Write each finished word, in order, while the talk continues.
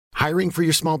Hiring for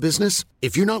your small business?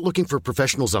 If you're not looking for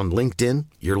professionals on LinkedIn,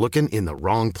 you're looking in the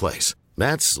wrong place.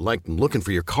 That's like looking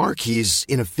for your car keys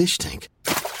in a fish tank.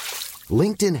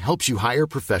 LinkedIn helps you hire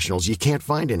professionals you can't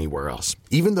find anywhere else,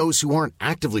 even those who aren't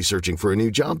actively searching for a new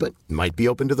job but might be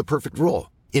open to the perfect role.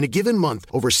 In a given month,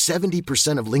 over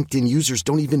 70% of LinkedIn users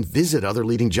don't even visit other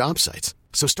leading job sites.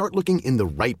 So start looking in the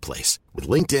right place. With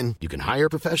LinkedIn, you can hire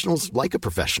professionals like a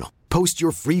professional. Post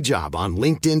your free job on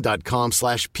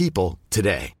linkedin.com/people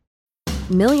today.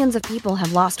 Millions of people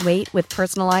have lost weight with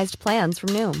personalized plans from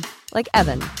Noom. Like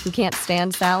Evan, who can't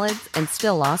stand salads and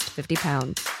still lost 50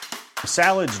 pounds.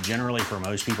 Salads generally for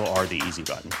most people are the easy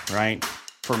button, right?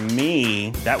 For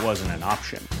me, that wasn't an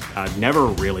option. I never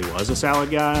really was a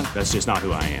salad guy. That's just not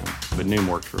who I am. But Noom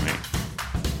worked for me.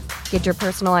 Get your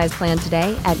personalized plan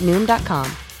today at Noom.com.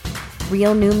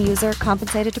 Real Noom user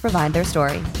compensated to provide their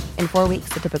story. In 4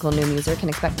 weeks, the typical Noom user can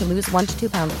expect to lose 1 to 2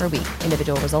 pounds per week.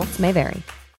 Individual results may vary.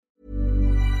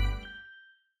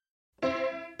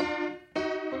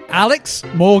 Alex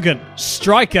Morgan,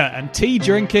 striker and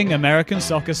tea-drinking American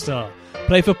soccer star.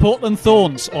 Play for Portland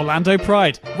Thorns, Orlando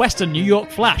Pride, Western New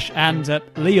York Flash, and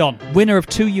Lyon. Winner of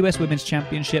 2 US Women's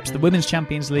Championships, the Women's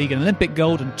Champions League, an Olympic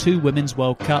gold, and 2 Women's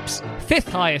World Cups. 5th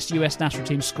highest US national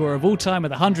team scorer of all time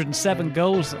with 107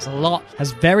 goals. That's a lot.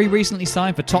 Has very recently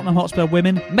signed for Tottenham Hotspur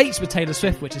Women. Mates with Taylor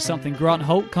Swift, which is something Grant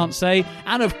Holt can't say.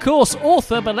 And of course,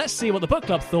 author, but let's see what the book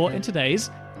club thought in today's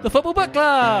The Football Book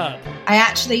Club. I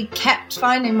actually kept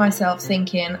finding myself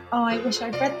thinking, oh, I wish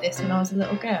I'd read this when I was a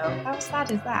little girl. How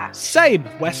sad is that? Same.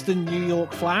 Western New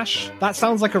York Flash. That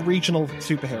sounds like a regional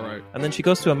superhero. And then she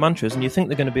goes to her mantras, and you think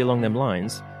they're going to be along them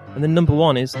lines. And then number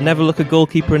 1 is never look a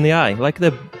goalkeeper in the eye, like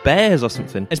they're bears or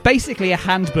something. It's basically a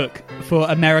handbook for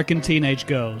American teenage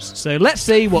girls. So let's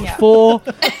see what 4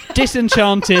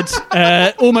 disenchanted,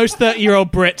 almost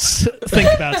 30-year-old Brits think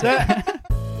about it.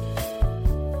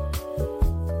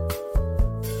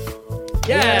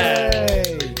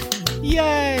 Yay!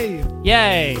 Yay!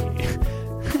 Yay!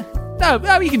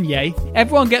 No, you can yay.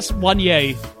 Everyone gets 1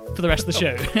 yay for the rest of the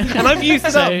show. And I've used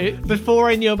it up before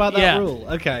I knew about that Yeah. rule.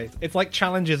 Okay. It's like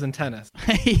challenges in tennis.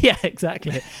 Yeah,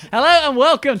 exactly. Hello and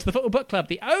welcome to the Football Book Club,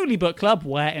 the only book club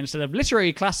where instead of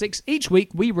literary classics, each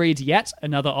week we read yet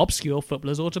another obscure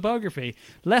footballer's autobiography.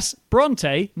 Less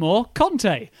Bronte, more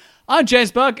Conte. I'm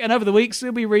James Bugg, and over the weeks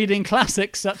we'll be reading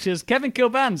classics such as Kevin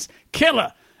Kilban's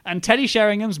Killer and Teddy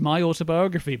Sheringham's My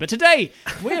Autobiography. But today,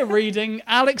 we're reading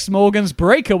Alex Morgan's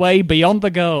Breakaway Beyond the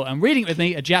Goal. And reading it with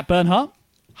me are Jack Bernhardt.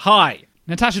 Hi.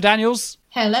 Natasha Daniels.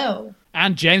 Hello.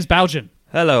 And James Bougen.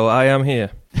 Hello, I am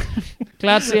here.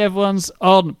 Glad to see everyone's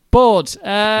on board.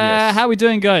 Yes. How are we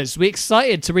doing, guys? We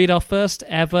excited to read our first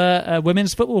ever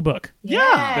women's football book?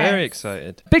 Yes. Very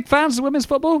excited. Big fans of women's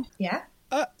football? Yeah.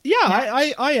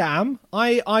 I am.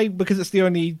 I because it's the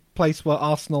only place where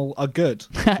Arsenal are good.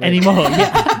 Anymore,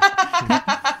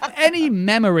 yeah. Any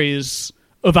memories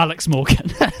of Alex Morgan?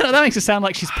 That makes it sound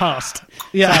like she's passed.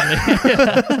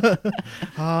 Yeah.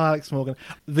 Alex Morgan.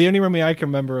 The only memory I can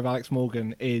remember of Alex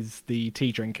Morgan is the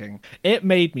tea drinking. It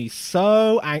made me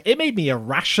it made me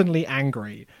irrationally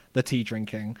angry, the tea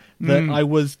drinking, that I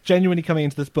was genuinely coming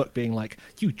into this book being like,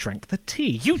 you drank the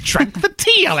tea. You drank the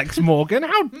tea, Alex Morgan.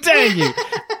 How dare you?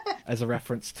 As a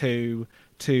reference to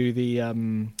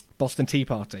the Boston Tea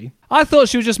Party. I thought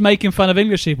she was just making fun of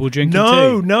English people drinking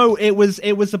tea. No, it was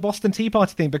the Boston Tea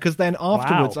Party thing, because then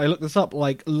afterwards, Wow. I looked this up,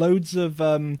 like loads of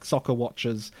soccer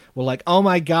watchers were like, oh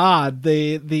my god,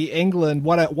 the England,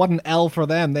 what an L for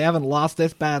them. They haven't lost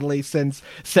this badly since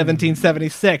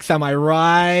 1776, am I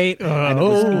right? And it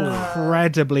was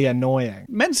incredibly annoying.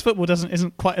 Men's football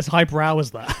isn't quite as highbrow as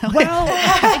that. Well,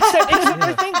 except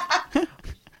I think...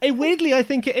 Weirdly, I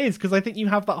think it is, because I think you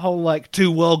have that whole, like,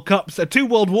 2 World Cups, 2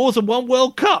 World Wars and 1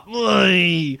 World Cup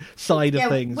side of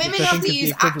things. Women which I have think to is the use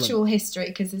equivalent. actual history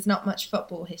because there's not much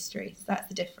football history. So that's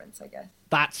the difference, I guess.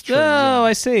 That's true. Oh, yeah.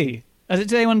 I see.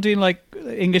 Is anyone doing like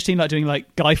English team doing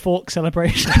like Guy Fawkes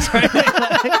celebrations? Right?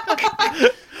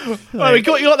 Oh, we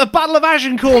got you at the Battle of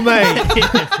Agincourt, mate.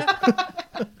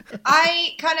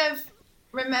 I kind of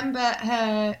remember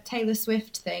her Taylor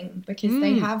Swift thing because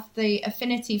they have the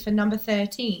affinity for number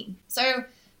 13. So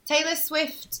Taylor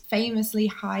Swift famously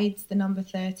hides the number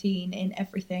 13 in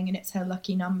everything, and it's her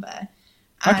lucky number.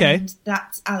 Okay. And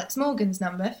that's Alex Morgan's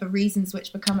number for reasons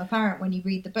which become apparent when you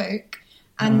read the book.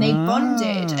 And they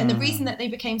bonded. And the reason that they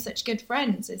became such good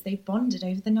friends is they bonded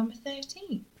over the number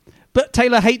 13. But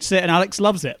Taylor hates it and Alex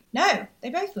loves it. No, they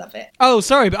both love it. Oh,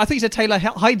 sorry, but I think you said Taylor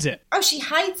hides it. Oh, she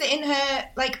hides it in her,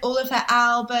 like, all of her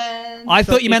albums. I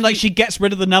thought you meant like she gets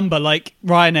rid of the number like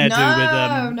Ryanair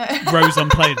do with No. Rose on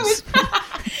planes.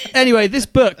 Anyway, this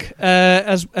book,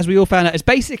 as we all found out, is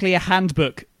basically a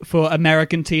handbook for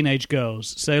American teenage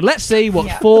girls. So let's see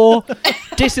what four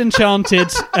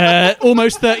disenchanted,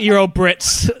 almost 30-year-old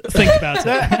Brits think about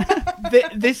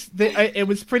it. It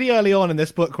was pretty early on in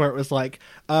this book where it was like,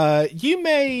 you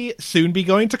may soon be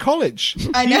going to college.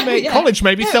 I know, College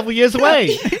may be several years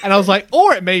away. And I was like,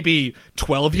 or it may be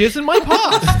 12 years in my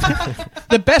past.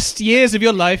 The best years of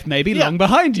your life may be long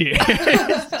behind you.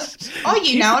 Are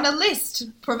you now on a list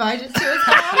provided to us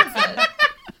by Amazon?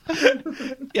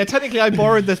 Yeah, technically I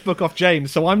borrowed this book off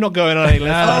James, so I'm not going on any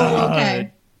list. Oh,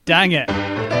 okay. Dang it.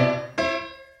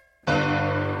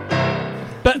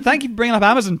 But thank you for bringing up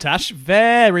Amazon, Tash.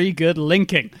 Very good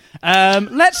linking.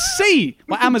 Let's see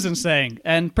what Amazon's saying.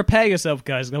 And prepare yourself,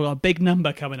 guys. We've got a big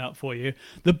number coming up for you.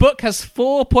 The book has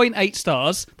 4.8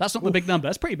 stars. That's not the big number.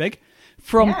 That's pretty big.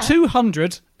 From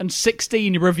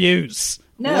 216 reviews.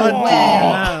 No way.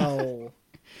 Wow.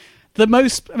 The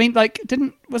most, I mean, like,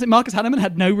 was it Marcus Hanneman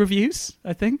had no reviews,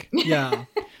 I think? Yeah.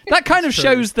 That kind of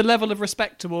shows the level of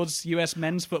respect towards US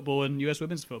men's football and US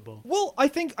women's football. Well,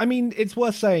 I mean, it's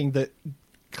worth saying that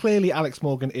clearly Alex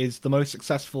Morgan is the most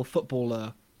successful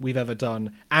footballer we've ever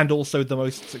done, and also the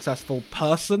most successful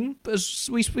person. As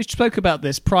we spoke about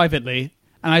this privately,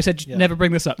 and I said, never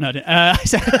bring this up. No, I didn't.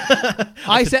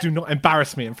 I said, do not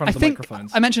embarrass me in front of the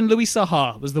microphones. I mentioned Louis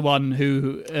Saha was the one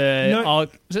who... was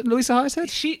it Louis Saha I said?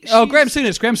 Graham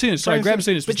Souness. Sorry, Graham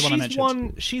Souness was the one I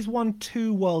mentioned. She's won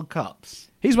 2 World Cups.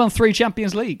 He's won 3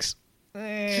 Champions Leagues.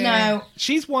 No.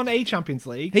 She's won a Champions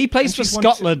League. He plays for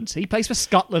Scotland. He plays for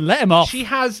Scotland. Let him off. She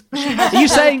has Are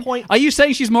you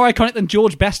saying she's more iconic than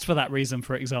George Best for that reason,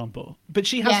 for example? But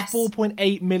she has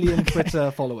 4.8 million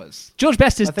Twitter followers. George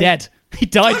Best is dead. He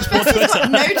died before Twitter.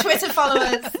 No Twitter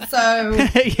followers, so...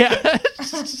 Yeah.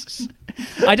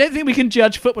 I don't think we can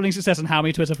judge footballing success on how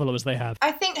many Twitter followers they have.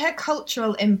 I think her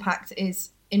cultural impact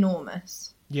is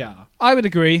enormous. Yeah. I would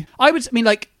agree.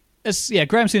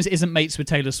 Graham Souness isn't mates with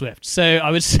Taylor Swift, so I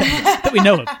would say that we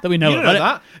know him. You don't know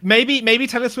that. Maybe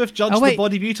Taylor Swift judged the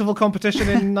Body Beautiful competition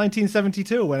in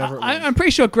 1972 or whenever it was. I'm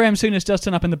pretty sure Graham Souness does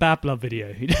turn up in the Bad Blood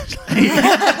video. He does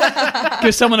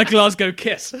give someone a Glasgow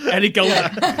kiss, Ellie Goulding,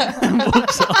 and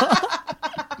walks off.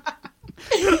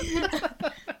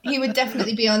 He would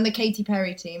definitely be on the Katy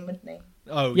Perry team, wouldn't he?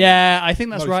 Oh yeah, I think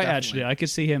that's most right. definitely. Actually, I could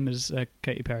see him as a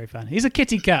Katy Perry fan. He's a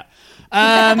kitty cat.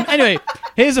 Anyway,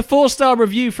 here's a 4-star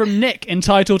review from Nick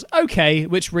entitled "Okay,"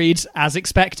 which reads as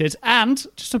expected, and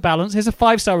just to balance, here's a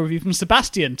 5-star review from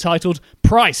Sebastian titled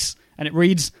 "Price," and it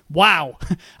reads "Wow."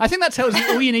 I think that tells you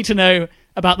all you need to know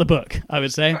about the book. I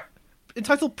would say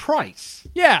entitled "Price."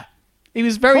 Yeah. He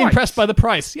was very impressed by the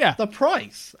price. Yeah. The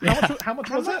price? How much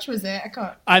was it? I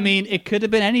can't. I mean, it could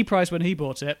have been any price when he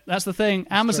bought it. That's the thing.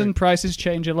 Amazon prices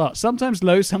change a lot. Sometimes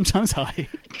low, sometimes high.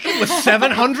 It was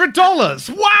 $700.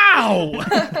 Wow!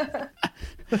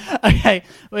 Okay,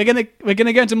 we're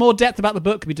gonna go into more depth about the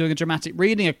book. We'll be doing a dramatic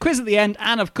reading, a quiz at the end,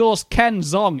 and of course, Ken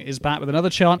Zong is back with another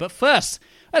chant. But first,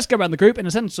 let's go around the group in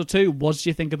a sentence or two. What did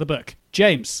you think of the book,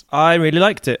 James? I really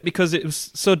liked it because it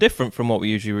was so different from what we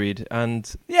usually read,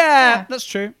 and yeah, that's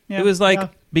true. Yeah. It was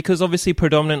because obviously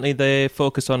predominantly they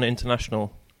focus on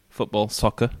international football,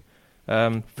 soccer,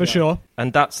 for sure,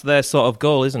 and that's their sort of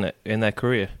goal, isn't it, in their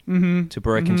career, to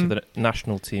break into the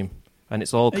national team. And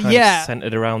it's all kind of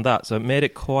centered around that, so it made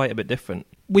it quite a bit different.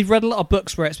 We've read a lot of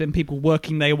books where it's been people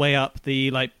working their way up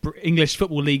the English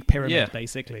Football League pyramid,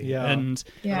 basically. Yeah. And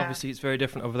obviously it's very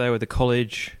different over there with the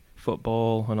college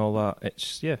football and all that.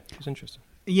 It's interesting.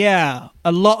 Yeah,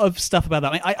 a lot of stuff about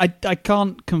that. I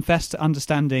can't confess to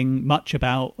understanding much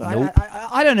about... Nope.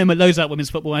 I don't know loads about women's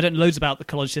football. I don't know loads about the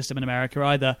college system in America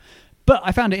either. But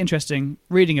I found it interesting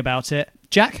reading about it.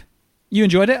 Jack, you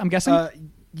enjoyed it, I'm guessing?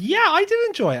 Yeah, I did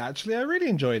enjoy it, actually. I really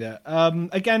enjoyed it.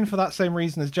 Again, for that same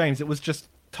reason as James, it was just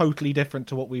totally different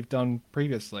to what we've done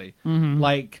previously. Mm-hmm.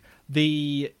 Like,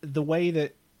 the way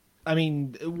that... I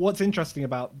mean, what's interesting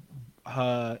about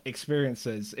her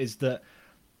experiences is that,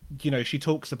 you know, she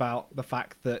talks about the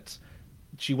fact that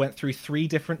she went through 3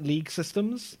 different league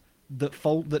systems that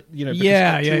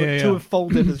two have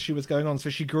folded as she was going on. So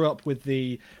she grew up with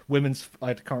the women's,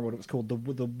 I can't remember what it was called,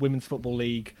 the women's football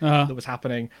league that was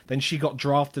happening. Then she got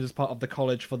drafted as part of the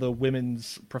college for the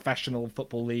women's professional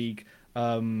football league.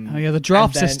 The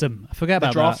draft system. I forget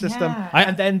about the draft that. system. Yeah.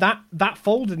 And then that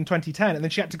folded in 2010, and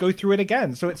then she had to go through it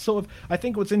again. So it's sort of, I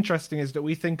think what's interesting is that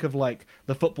we think of like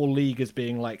the football league as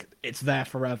being like it's there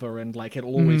forever and like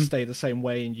it'll always stay the same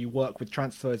way, and you work with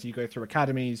transfers, you go through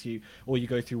academies, you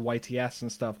go through YTS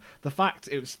and stuff. The fact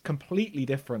it was completely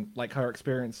different, like her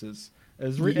experiences. It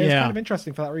was kind of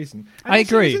interesting for that reason. And I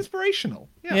agree. It's inspirational.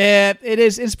 Yeah, it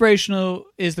is. Inspirational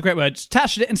is the great word.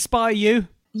 Tash, did it inspire you?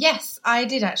 Yes, I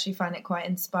did actually find it quite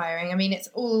inspiring. I mean, it's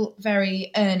all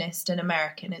very earnest and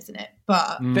American, isn't it?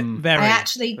 But very. I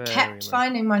actually kept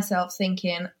finding myself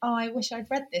thinking, oh, I wish I'd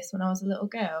read this when I was a little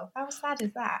girl. How sad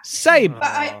is that? Same. But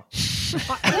I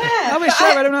wish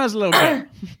I read it when I was a little girl.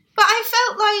 But I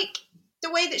felt like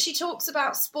the way that she talks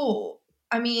about sport,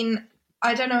 I mean,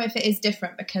 I don't know if it is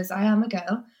different because I am a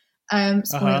girl.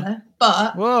 Spoiler.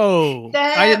 But whoa,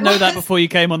 I didn't know that before you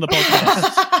came on the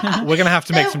podcast. We're going to have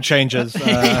to make some changes.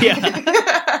 There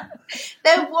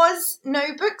was no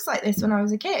books like this when I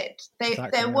was a kid.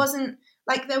 There wasn't,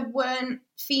 like, there weren't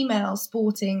female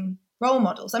sporting role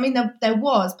models. I mean, there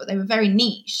was, but they were very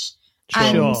niche. Sure.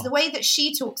 And the way that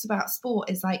she talks about sport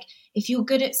is like, if you're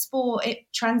good at sport, it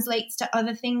translates to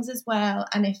other things as well.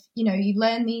 And if, you know, you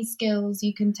learn these skills,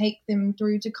 you can take them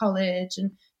through to college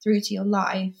and through to your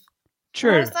life.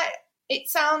 True. I was like, it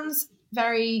sounds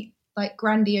very like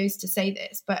grandiose to say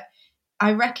this, but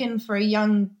I reckon for a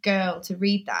young girl to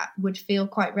read that would feel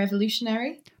quite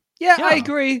revolutionary. Yeah, I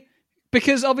agree.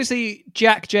 Because obviously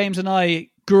Jack, James and I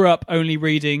grew up only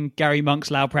reading Gary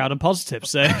Monk's Loud, Proud and Positive.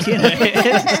 So, you know,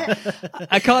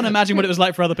 I can't imagine what it was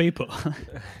like for other people.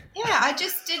 Yeah, I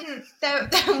just didn't,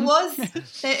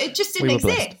 it just didn't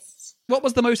exist. What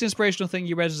was the most inspirational thing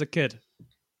you read as a kid,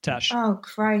 Tash? Oh,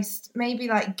 Christ. Maybe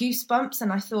like Goosebumps,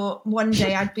 and I thought one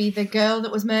day I'd be the girl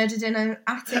that was murdered in an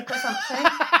attic or something.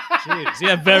 Jeez, you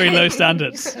have very low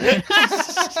standards.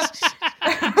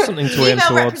 Something to aim Female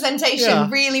towards. representation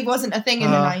really wasn't a thing in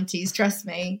the 90s, trust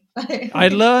me. I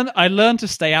learned to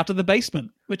stay out of the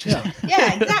basement, which is...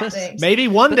 Yeah, exactly. Maybe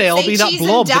one day I'll be that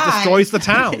blob that destroys the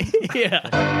town.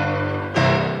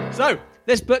 Yeah. So,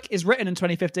 this book is written in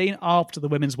 2015 after the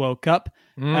Women's World Cup.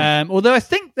 Although I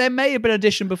think there may have been an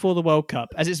edition before the World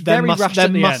Cup, as it's very rushed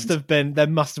at the end. There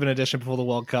must have been an edition before the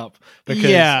World Cup,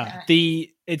 because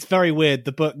it's very weird,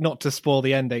 the book, not to spoil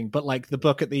the ending, but like the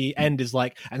book at the end is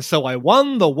like, and so I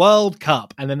won the World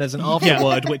Cup, and then there's an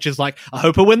afterword which is like, I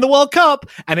hope I win the World Cup,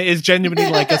 and it is genuinely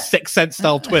like a Sixth Sense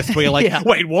style twist where you're like,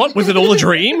 wait, what? Was it all a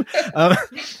dream?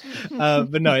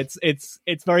 But no, it's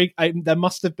very, there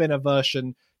must have been a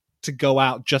version to go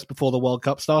out just before the World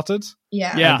Cup started.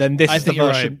 Yeah. And then this is the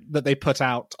version that they put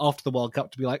out after the World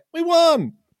Cup to be like, we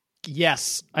won.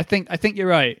 Yes, I think you're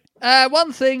right.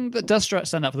 One thing that does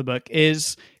stand out for the book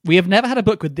is we have never had a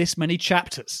book with this many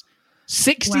chapters.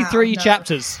 63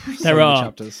 chapters there are.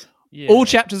 Chapters. Yeah. All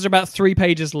chapters are about 3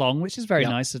 pages long, which is very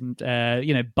nice and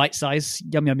bite size.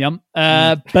 Yum yum yum.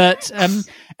 But I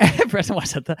don't know why I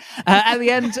said that. At the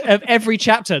end of every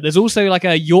chapter, there's also like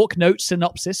a York Note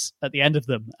synopsis at the end of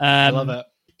them. I love it.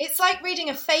 It's like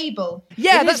reading a fable.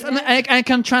 Yeah, and it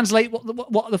can translate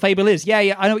what the fable is. Yeah,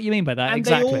 I know what you mean by that. And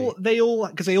exactly. They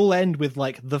all end with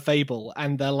like the fable,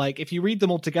 and they're like, if you read them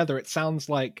all together, it sounds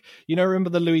like, remember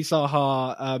the Louis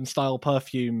Saha style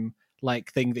perfume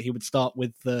like thing that he would start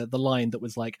with the line that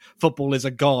was like, football is a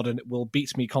god and it will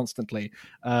beat me constantly.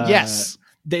 Yes,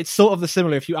 it's sort of the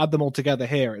similar. If you add them all together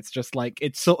here, it's just like,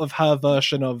 it's sort of her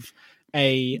version of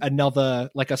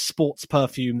another like a sports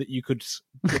perfume that you could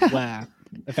wear.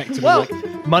 Effectively,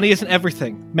 like, money isn't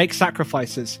everything. Make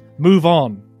sacrifices. Move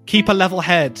on. Keep a level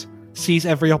head. Seize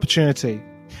every opportunity.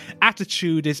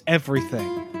 Attitude is everything.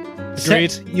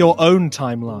 Agreed. Set your own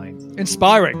timeline.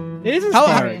 Inspiring. It is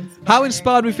inspiring. How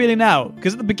inspired are we feeling now?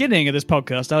 Because at the beginning of this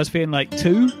podcast, I was feeling like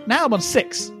 2. Now I'm on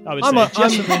 6. I would say.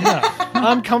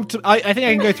 I'm comfortable. I think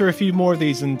I can go through a few more of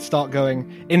these and start going.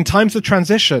 In times of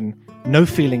transition, no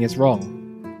feeling is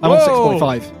wrong. I'm on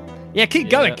 6.5. Yeah, keep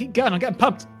going. Keep going. I'm getting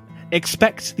pumped.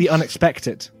 Expect the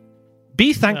unexpected.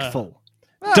 Be thankful.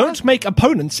 Don't make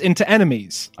opponents into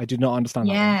enemies. I do not understand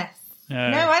that. Yes. No,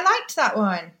 I liked that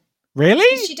one.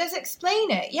 Really? She does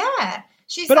explain it. Yeah.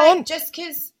 She's like, just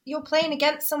because you're playing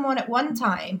against someone at one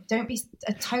time, don't be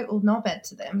a total knobhead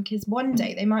to them, because one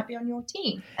day they might be on your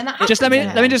team. And that happens.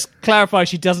 Let me just clarify,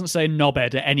 she doesn't say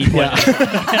knobhead at any point.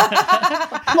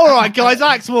 All right, guys,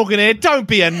 Alex Morgan here. Don't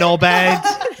be a knobhead.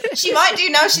 She might do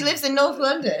now. She lives in North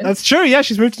London. That's true. Yeah,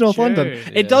 she's moved to North London.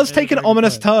 It does take an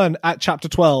ominous turn at chapter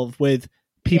 12 with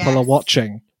people are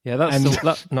watching. Yeah,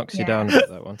 that knocks you down a bit,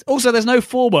 that one. Also, there's no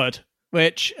forward,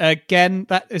 which, again,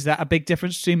 is that a big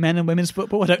difference between men and women's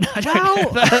football? I don't know.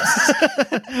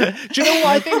 Do you know what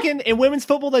I think? In women's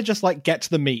football, they just like get to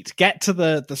the meat, get to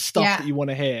the stuff that you want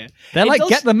to hear. They're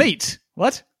get the meat.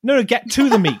 What? No, get to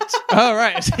the meat. Oh,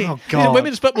 right. Oh, God.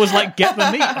 Women's football was like, get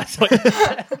the meat.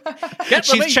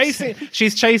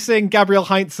 She's chasing Gabriel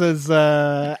Heinz's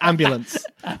ambulance.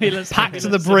 Packed to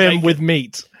the brim with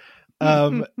meat.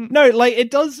 No, like it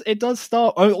does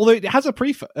start, although it has a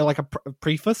preface.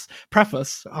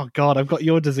 Oh God, I've got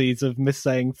your disease of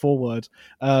missaying forward.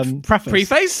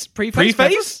 Preface,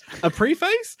 a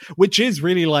preface, which is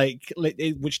really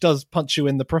which does punch you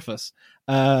in the preface.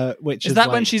 Which is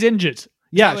that when she's injured?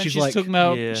 Yeah, when she's talking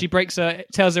about she tears her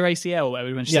ACL or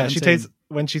whatever when she's 17. She takes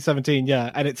when she's 17,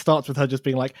 and it starts with her just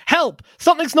being like, help,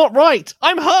 something's not right,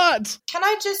 I'm hurt. Can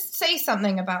I just say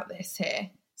something about this here?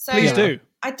 So, please do.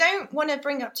 I don't want to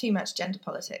bring up too much gender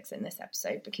politics in this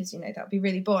episode because, that would be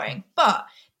really boring. But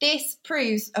this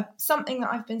proves something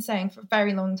that I've been saying for a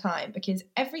very long time, because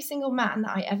every single man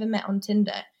that I ever met on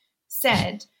Tinder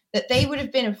said that they would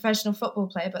have been a professional football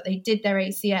player, but they did their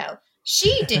ACL.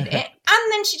 She did it,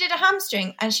 and then she did a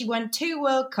hamstring, and she won 2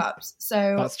 World Cups.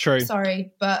 So that's true.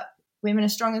 Sorry, but women are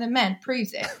stronger than men.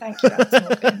 Proves it. Thank you, Alex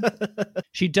Morgan.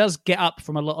 She does get up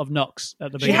from a lot of knocks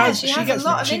at the beginning. She has a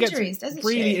lot of injuries, doesn't she?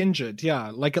 Really injured,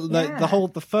 yeah. Like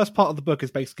the first part of the book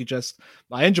is basically just,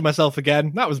 I injured myself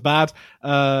again. That was bad.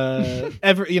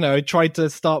 Tried to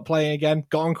start playing again.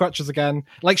 Got on crutches again.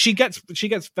 Like she gets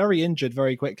very injured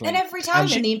very quickly. And every time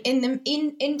in the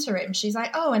interim, she's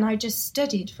like, "Oh, and I just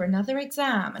studied for another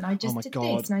exam, and I just did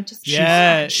this, and I just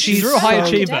she's a real high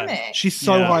achiever. She's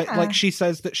so high. Like she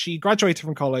says that she graduated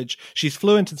from college. She's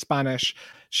fluent in Spanish.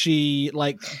 She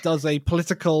does a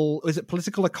political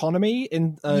economy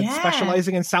in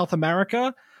specializing in South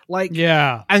America.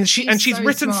 And she's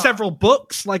written several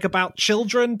books about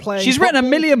children playing. She's written a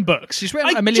million books. She's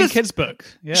written a million kids'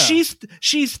 books. Yeah.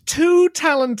 She's too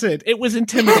talented. It was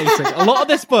intimidating. A lot of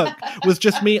this book was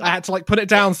just me. I had to put it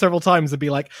down several times and be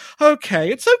like, okay,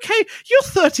 it's okay. You're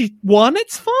 31.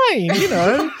 It's fine.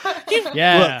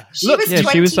 She was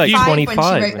 25 when she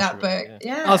wrote that book.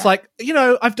 Yeah. I was like,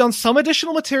 I've done some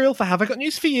additional material for Have I Got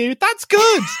News for You. That's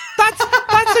good. That's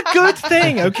a good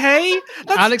thing. Okay.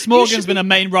 Alex Morgan's been a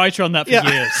main writer on that for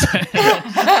years.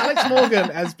 Alex Morgan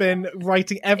has been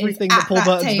writing everything that Paul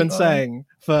Burton's been saying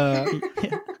for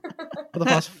the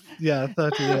past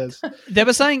 30 years. They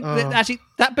were saying that actually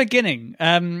that beginning,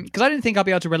 because I didn't think I'd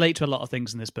be able to relate to a lot of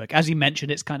things in this book. As you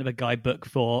mentioned, it's kind of a guidebook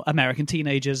for American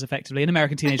teenagers, effectively, and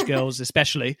American teenage girls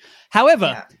especially.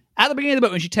 However, at the beginning of the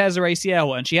book, when she tears her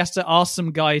ACL and she has to ask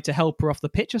some guy to help her off the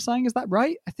pitch or something, is that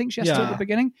right? I think she has to at the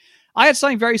beginning. I had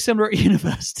something very similar at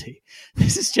university.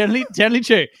 This is generally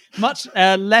true. Much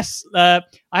less. I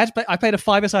played a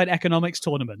 5-a-side economics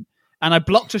tournament, and I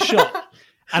blocked a shot,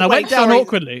 and I went down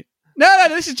awkwardly. No,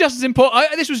 this is just as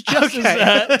important. This was just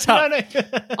as tough.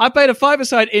 I played a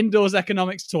 5-a-side indoors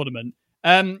economics tournament,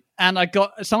 and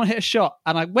someone hit a shot,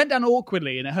 and I went down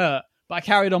awkwardly, and it hurt, but I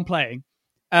carried on playing.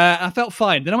 I felt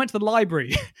fine. Then I went to the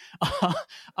library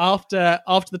after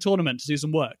the tournament to do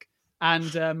some work,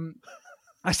 and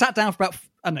I sat down for about,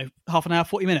 half an hour,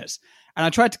 40 minutes. And I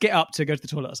tried to get up to go to the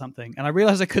toilet or something. And I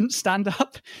realized I couldn't stand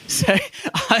up. So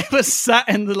I was sat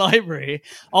in the library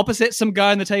opposite some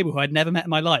guy on the table who I'd never met in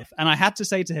my life. And I had to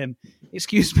say to him,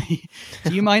 excuse me,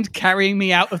 do you mind carrying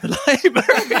me out of the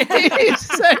library?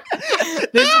 So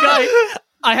this guy,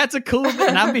 I had to call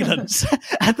an ambulance.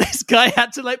 And this guy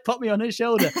had to pop me on his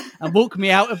shoulder and walk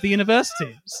me out of the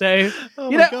university. So,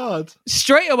 God.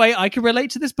 Straight away, I can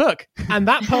relate to this book. And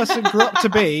that person grew up to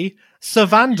be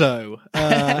Servando,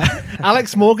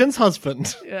 Alex Morgan's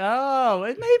husband.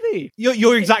 Oh, maybe.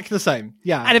 You're exactly the same.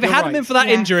 Yeah. And if it hadn't been for that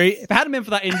injury,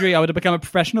 I would have become a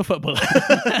professional footballer.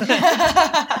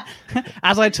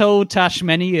 As I told Tash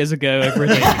many years ago over a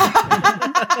day.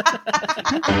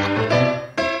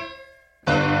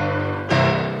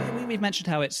 We've mentioned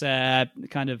how it's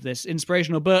kind of this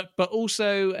inspirational book, but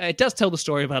also it does tell the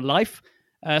story of her life.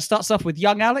 Starts off with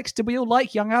young Alex. Did we all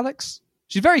like young Alex?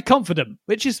 She's very confident,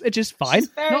 which is fine.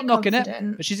 Not knocking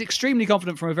it, but she's extremely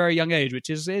confident from a very young age, which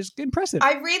is impressive.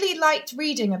 I really liked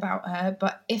reading about her,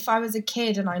 but if I was a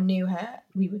kid and I knew her,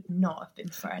 we would not have been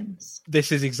friends.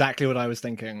 This is exactly what I was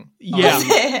thinking. Yeah.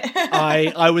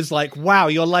 I was like, wow,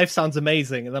 your life sounds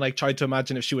amazing. And then I tried to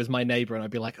imagine if she was my neighbor and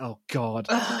I'd be like, oh God,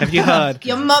 have you heard?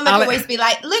 Your mum would always be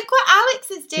like, look what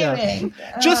Alex is doing.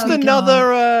 Yeah. Just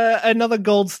another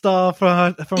gold star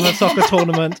from her soccer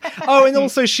tournament. Oh, and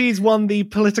also she's won the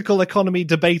political economy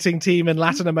debating team in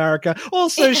Latin America.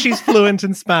 Also, she's fluent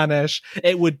in Spanish.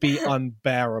 It would be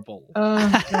unbearable.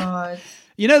 Oh God.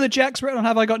 You know that Jack's written on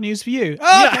Have I Got News for You?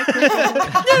 Oh, yeah.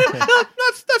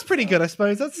 That's pretty good, I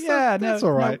suppose. That's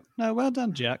all right. No, well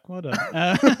done, Jack. Well done.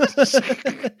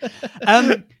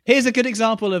 Here's a good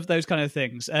example of those kind of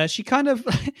things. She kind of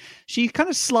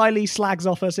slyly slags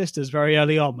off her sisters very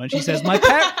early on when she says,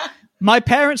 my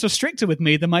parents are stricter with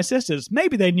me than my sisters.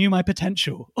 Maybe they knew my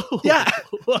potential. Yeah.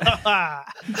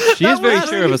 She is very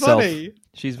sure of herself. Funny.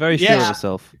 She's very sure of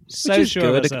herself. So which is sure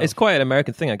of good. herself. It's quite an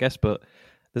American thing, I guess, but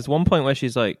there's one point where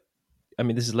she's like, I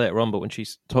mean, this is later on, but when she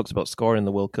talks about scoring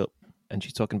the World Cup and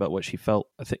she's talking about what she felt,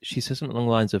 I think she says something along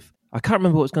the lines of, I can't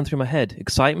remember what was going through my head.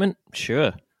 Excitement?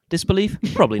 Sure. Disbelief?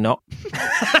 Probably not.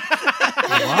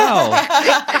 Wow.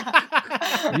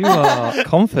 You are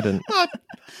confident.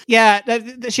 Yeah,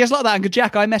 she has a lot of that. And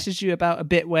Jack, I messaged you about a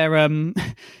bit where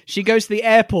she goes to the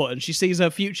airport and she sees her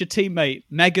future teammate,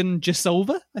 Megan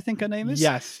Jasolva, I think her name is.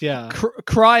 Yes, yeah.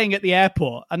 Crying at the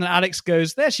airport. And then Alex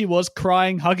goes, there she was,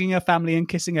 crying, hugging her family and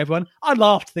kissing everyone. I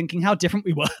laughed, thinking how different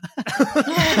we were.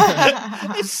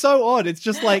 It's so odd. It's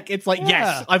just like,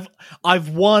 yes, I've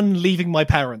won leaving my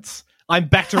parents. I'm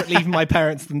better at leaving my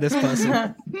parents than this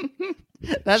person.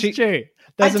 That's true.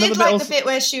 I did like the bit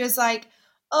where she was like,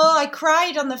 oh, I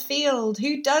cried on the field.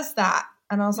 Who does that?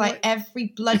 And I was like,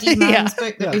 every bloody man's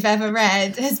book that we've ever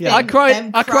read has been I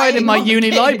cried in my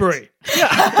uni library.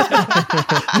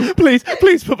 Yeah. please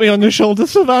put me on your shoulder,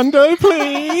 Savando,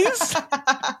 please.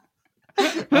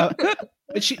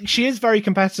 But she is very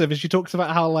competitive, and she talks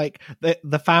about how like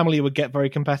the family would get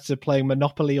very competitive playing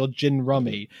Monopoly or Gin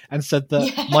Rummy, and said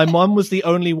that my mum was the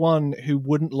only one who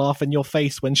wouldn't laugh in your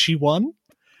face when she won.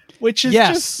 Which is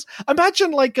just,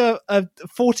 imagine like a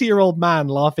 40-year-old man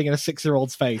laughing in a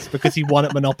 6-year-old's face because he won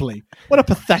at Monopoly. What a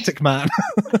pathetic man.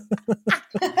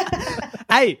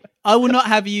 Hey, I will not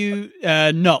have you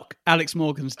knock Alex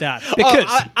Morgan's dad. Because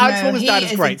Alex Morgan's dad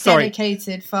is great. Sorry.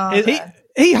 Dedicated father.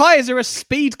 He hires her a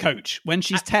speed coach when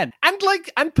she's 10.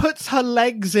 And puts her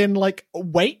legs in like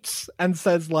weights and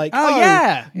says like,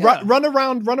 run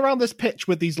around this pitch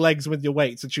with these legs with your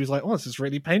weights. And she was like, oh, this is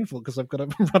really painful because I've got to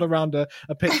run around a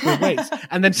pitch with weights.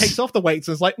 And then takes off the weights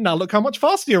and is like, now look how much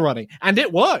faster you're running. And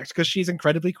it worked because she's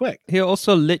incredibly quick. He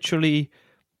also literally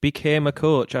became a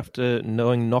coach after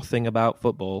knowing nothing about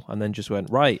football and then just went,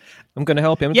 right, I'm going to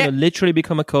help you. I'm going to literally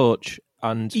become a coach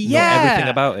and know everything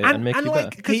about it and make you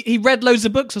better. He read loads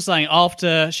of books or something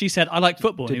after she said, I like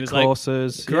football. And he was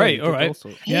courses. Like, great, all right.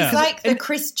 He's like the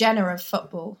Kris Jenner of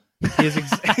football.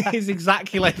 He's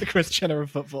exactly like the Kris Jenner of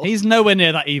football. He's nowhere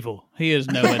near that evil. He is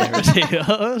nowhere near as evil.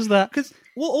 What was that? Because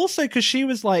she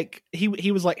was like,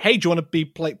 he was like, hey, do you want to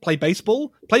play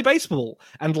baseball? Play baseball.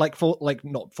 And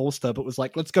not forced her, but was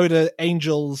like, let's go to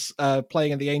Angels,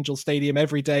 playing in the Angels stadium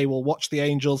every day. We'll watch the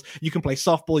Angels. You can play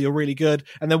softball. You're really good.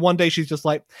 And then one day she's just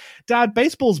like, Dad,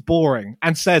 baseball's boring.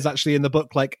 And says actually in the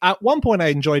book, like, at one point I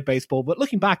enjoyed baseball, but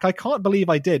looking back, I can't believe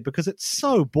I did because it's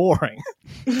so boring.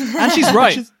 And she's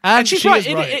right. And she's right.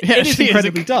 It is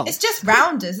incredibly dull. It's just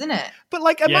rounders, isn't it? But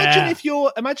like, imagine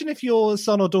if your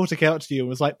son or daughter came up to you and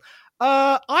was like,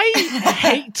 I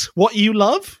hate what you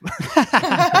love.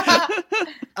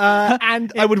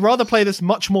 And I would rather play this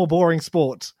much more boring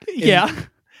sport. Yeah,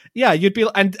 you'd be,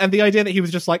 and the idea that he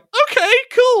was just like, okay,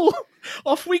 cool,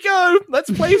 off we go, let's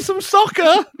play some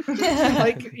soccer.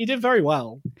 Like, he did very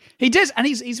well. He did, and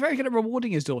he's very good at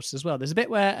rewarding his daughters as well. There's a bit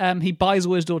where he buys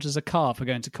all his daughters a car for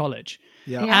going to college.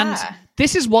 Yeah. And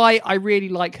this is why I really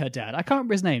like her dad. I can't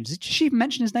remember his name. Did she even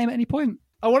mention his name at any point?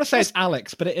 I want to say it's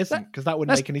Alex, but it isn't, because that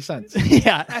wouldn't make any sense.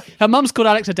 Yeah. Her mum's called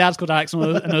Alex, her dad's called Alex,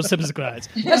 and her siblings are called Alex.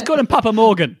 Let's call him Papa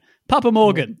Morgan. Papa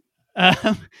Morgan.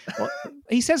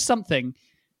 He says something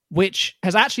which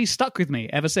has actually stuck with me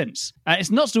ever since.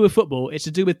 It's not to do with football, it's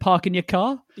to do with parking your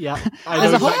car. Yeah, I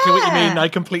know exactly what you mean. I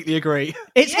completely agree.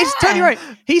 It's totally right.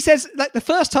 He says, like, the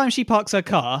first time she parks her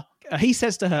car, he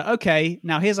says to her, okay,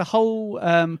 now here's a whole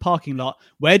parking lot.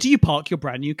 Where do you park your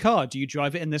brand new car? Do you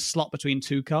drive it in this slot between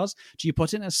two cars? Do you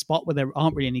put it in a spot where there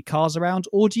aren't really any cars around?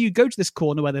 Or do you go to this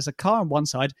corner where there's a car on one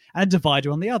side and a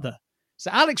divider on the other?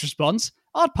 So Alex responds,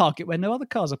 I'd park it where no other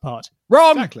cars are parked.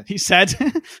 Wrong, exactly. He said.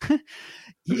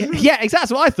 Yeah, exactly.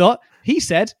 That's what I thought. He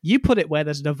said, you put it where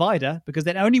there's a divider because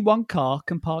then only one car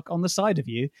can park on the side of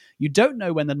you. You don't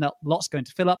know when the lot's going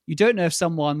to fill up. You don't know if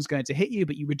someone's going to hit you,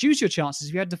 but you reduce your chances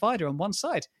if you had a divider on one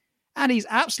side. And he's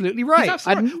absolutely right.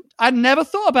 I never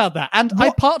thought about that. And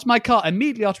I parked my car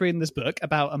immediately after reading this book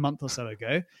about a month or so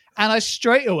ago. And I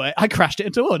crashed it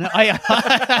into a wall.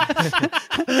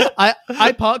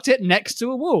 I parked it next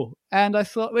to a wall. And I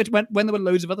thought it went when there were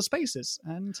loads of other spaces.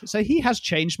 And so he has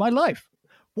changed my life.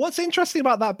 What's interesting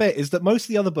about that bit is that most of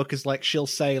the other book is like, she'll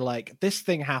say like, this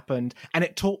thing happened and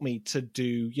it taught me to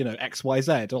do, X, Y,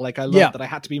 Z, or like, I learned that I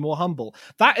had to be more humble.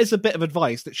 That is a bit of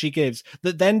advice that she gives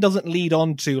that then doesn't lead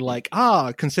on to like,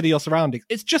 consider your surroundings.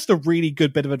 It's just a really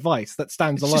good bit of advice that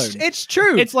stands alone. It's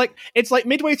true. It's like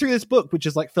midway through this book, which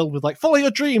is like filled with like, follow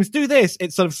your dreams, do this.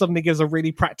 It sort of suddenly gives a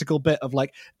really practical bit of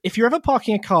like, if you're ever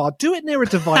parking a car, do it near a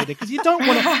divider because you don't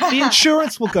want to, the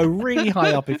insurance will go really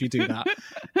high up if you do that.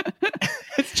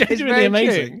 It's genuinely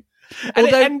amazing.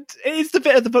 And it is the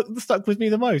bit of the book that stuck with me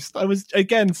the most. I was,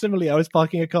 again, similarly, I was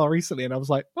parking a car recently and I was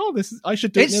like, oh, I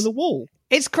should do it near the wall.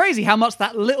 It's crazy how much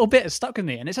that little bit has stuck with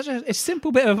me, and it's such a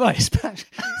simple bit of advice. But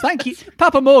thank you,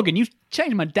 Papa Morgan. You've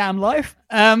changed my damn life.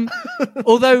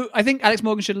 Although I think Alex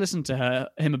Morgan should listen to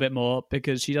him a bit more,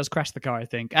 because she does crash the car, I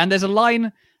think. And there's a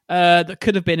line that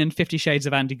could have been in 50 Shades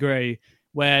of Andy Gray,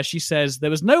 where she says, "There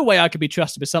was no way I could be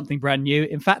trusted with something brand new.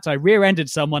 In fact, I rear-ended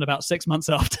someone about 6 months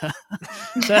after."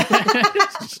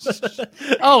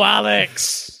 Oh,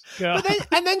 Alex.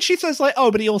 And then she says, like,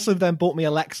 oh, but he also then bought me a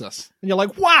Lexus. And you're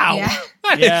like, wow.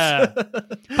 Yeah.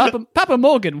 Papa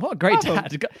Morgan, what a great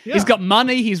dad. He's got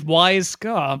money, he's wise.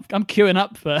 God, I'm queuing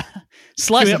up for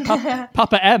slice of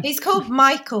Papa M. He's called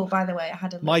Michael, by the way. I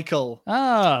had a look. Michael.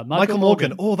 Michael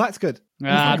Morgan. Oh, that's good.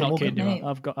 I'm not kidding you.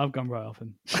 I've gone right off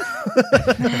him.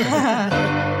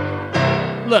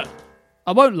 Look,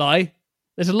 I won't lie.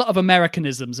 There's a lot of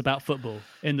Americanisms about football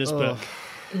in this book.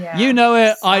 Yeah, you know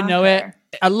it, soccer. I know it.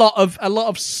 A lot of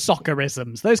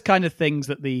soccerisms, those kind of things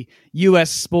that the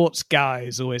US sports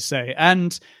guys always say,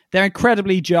 and they're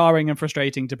incredibly jarring and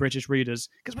frustrating to British readers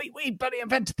because we bloody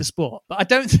invented the sport. But I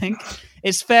don't think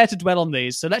it's fair to dwell on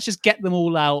these, so let's just get them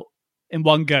all out in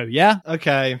one go. Yeah.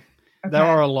 Okay. There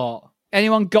are a lot.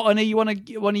 Anyone got any you want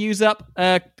to use up?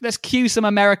 Let's cue some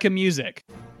American music.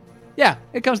 Yeah,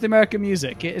 here comes the American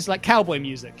music. It's like cowboy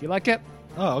music. You like it?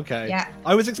 Oh, okay. Yeah.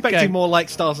 I was expecting more like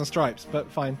Stars and Stripes, but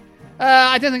fine.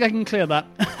 I don't think I can clear that.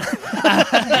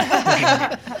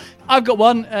 I've got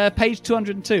one, page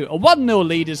 202. A 1-0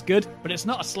 lead is good, but it's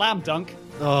not a slam dunk.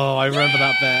 Oh, I remember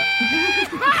that bit.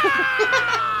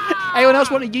 Anyone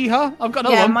else want a yeehaw? I've got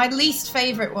another one. Yeah, my least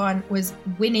favourite one was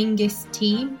winningest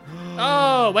team.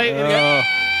 Oh, wait, here we go.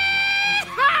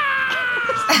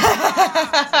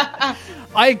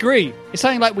 I agree. It's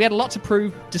something like we had a lot to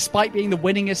prove despite being the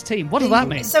winningest team. What does that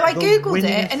mean? So I googled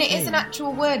it, and it is an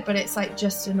actual word, but it's like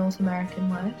just a North American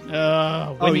word.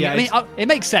 Yeah. I mean, it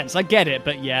makes sense. I get it,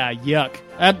 but yeah, yuck.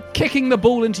 Kicking the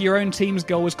ball into your own team's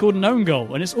goal is called an own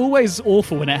goal, and it's always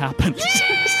awful when it happens.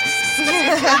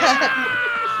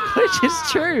 Which is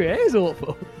true. It is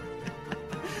awful.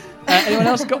 Anyone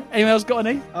else got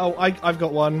any? Oh, I've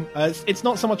got one. It's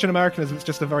not so much an Americanism, it's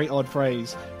just a very odd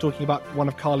phrase, talking about one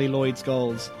of Carly Lloyd's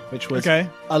goals, which was a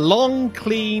long,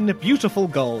 clean, beautiful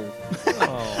goal.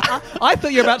 Oh. I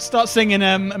thought you were about to start singing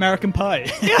American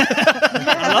Pie.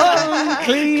 A long,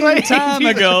 clean time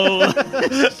ago.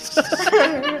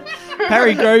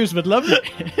 Perry Groves would love it.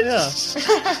 Yeah.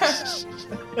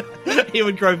 He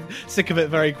would grow sick of it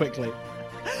very quickly.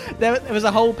 There was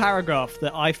a whole paragraph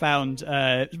that I found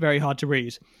very hard to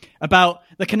read about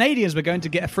the Canadians were going to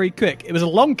get a free kick. It was a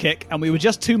long kick, and we were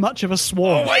just too much of a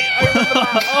swarm. Oh, wait, I remember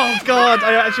that. Oh, God,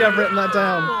 I actually have written that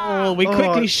down. We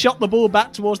quickly shot the ball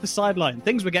back towards the sideline.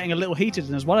 Things were getting a little heated,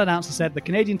 and as one announcer said, the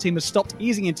Canadian team has stopped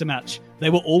easing into match. They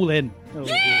were all in.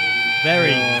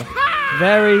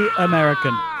 Very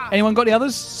American. Anyone got any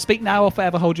others? Speak now or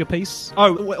forever hold your peace.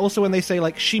 Oh, also when they say,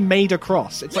 like, she made a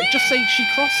cross. It's like, just say she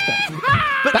crossed it.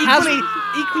 But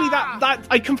equally that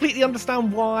I completely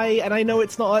understand why, and I know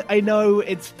it's not, I know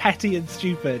it's petty and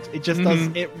stupid. It just does,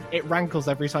 it rankles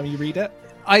every time you read it.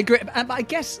 I agree. But I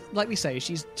guess, like we say,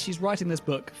 she's writing this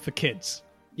book for kids.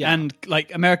 Yeah. And,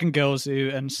 like, American girls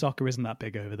and soccer isn't that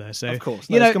big over there. So, of course.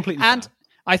 No, it's completely and fair.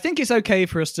 I think it's okay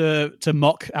for us to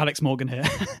mock Alex Morgan here,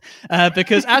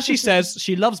 because as she says,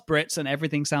 she loves Brits and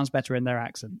everything sounds better in their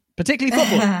accent, particularly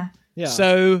football. Yeah.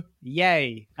 So,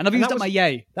 yay. And I've used up my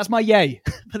yay. That's my yay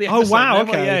for the episode. episode. Oh, wow, No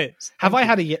okay. Have I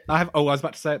had a yay? I was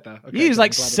about to say it there. Okay, you used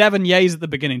like 7 yays at the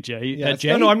beginning, Jay. Yeah,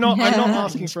 Jay? No, I'm not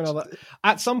asking for another.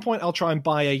 At some point, I'll try and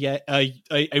buy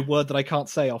a word that I can't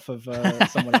say off of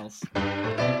someone else.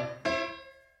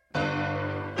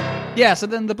 Yeah, so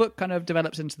then the book kind of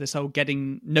develops into this whole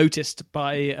getting noticed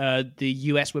by the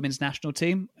US women's national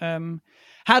team.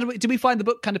 Did we find the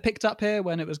book kind of picked up here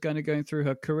when it was going through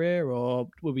her career, or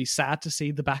were we sad to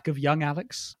see the back of young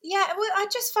Alex? Yeah, well, I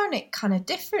just found it kind of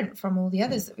different from all the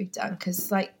others that we've done,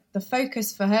 because like the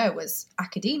focus for her was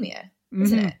academia,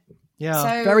 wasn't it? Yeah,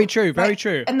 so, very true, very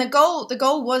true. And the goal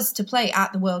was to play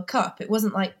at the World Cup. It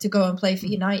wasn't like to go and play for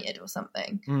United or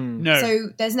something. No. So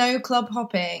there's no club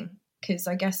hopping, because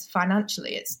I guess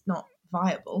financially it's not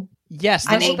viable. Yes.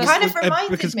 And it kind of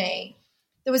reminded me,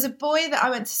 there was a boy that I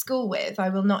went to school with, I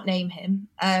will not name him,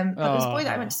 but there was a boy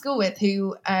that I went to school with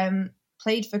who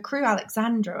played for Crewe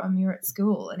Alexandra when we were at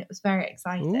school, and it was very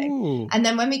exciting. Ooh. And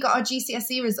then when we got our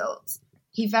GCSE results,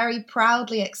 he very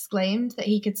proudly exclaimed that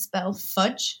he could spell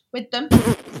fudge with them.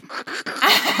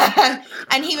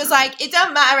 And he was like, it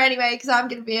doesn't matter anyway, because I'm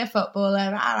going to be a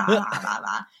footballer. Blah, blah, blah, blah,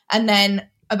 blah. And then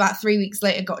about 3 weeks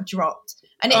later got dropped.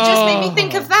 And it just made me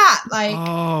think of that. Like,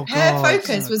 Oh, her God.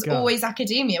 focus was God. always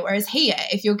academia, whereas here,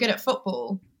 if you're good at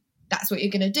football, that's what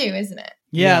you're going to do, isn't it?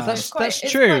 Yeah, Yeah. It's that's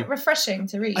it's true. quite refreshing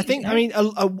to read. I think, you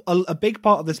know? I mean, a big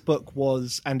part of this book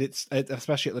was, and it's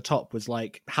especially at the top, was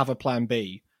like, have a plan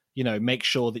B. You know, make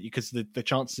sure that because the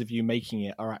chances of you making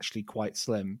it are actually quite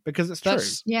slim, because it's true.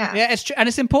 Yeah. Yeah, it's true, and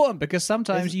it's important because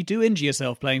sometimes you do injure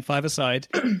yourself playing five-a-side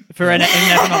for an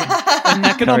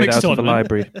economics Carried out of the tournament.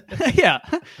 library. Yeah,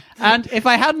 and if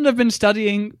I hadn't have been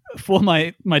studying for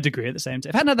my degree at the same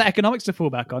time, if I hadn't had that economics to fall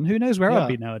back on, who knows where Yeah. I'd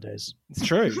be nowadays? It's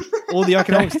true. All the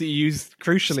economics that you used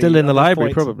crucially. Still in the at this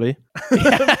library, point- probably.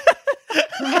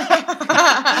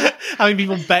 Having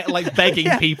people begging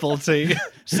people to.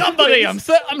 Somebody, I'm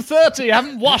 30. I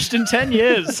haven't washed in 10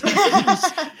 years.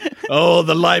 Oh,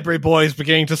 the library boy's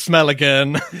beginning to smell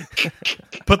again.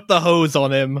 Put the hose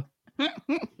on him.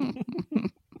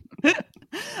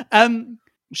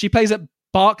 She plays at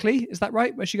Berkeley, is that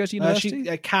right? Where she goes to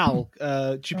university? Cal.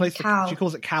 She plays. Cal. She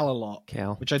calls it Cal a lot.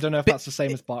 Cal. Which I don't know if that's the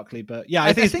same as Berkeley, but yeah,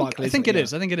 I think it's Berkeley. I think it isn't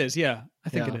is. I think it is. Yeah, I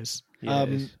think Yeah. it is. Yeah, it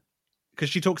is. Because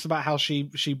she talks about how she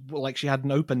had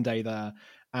an open day there,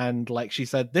 and like she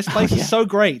said, this place is so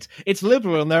great. It's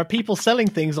liberal, and there are people selling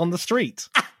things on the street.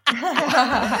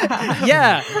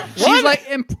 Yeah,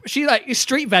 she's like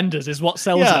street vendors is what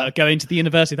sells Yeah. her going to the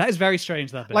university. That is very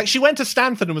strange. That bit. Like she went to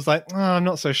Stanford and was like, oh, I'm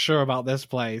not so sure about this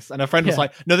place. And her friend was Yeah.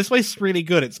 like, no, this place is really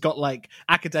good. It's got like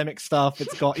academic stuff.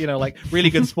 It's got, like really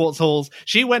good sports halls.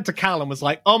 She went to Cal and was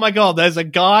like, oh my God, there's a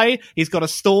guy. He's got a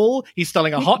stall. He's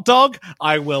selling a hot dog.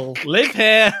 I will live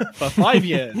here for 5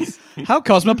 years. How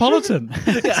cosmopolitan.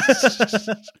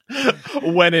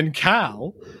 When in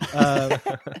Cal.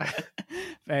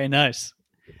 Very nice.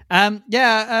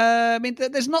 I mean,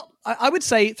 there's not. I would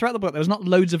say throughout the book there was not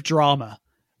loads of drama.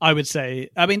 I would say.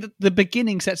 I mean, the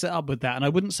beginning sets it up with that, and I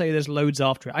wouldn't say there's loads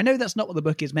after it. I know that's not what the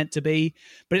book is meant to be,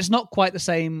 but it's not quite the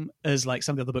same as like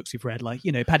some of the other books we've read, like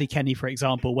Paddy Kenny, for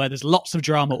example, where there's lots of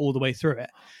drama all the way through it.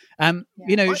 I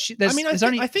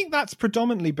think that's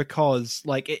predominantly because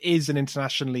like it is an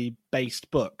internationally based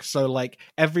book, so like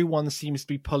everyone seems to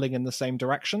be pulling in the same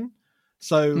direction.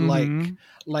 So it's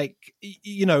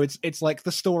like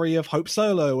the story of Hope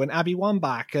Solo and Abby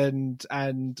Wambach and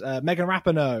Megan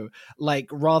Rapinoe, like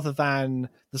rather than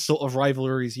the sort of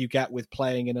rivalries you get with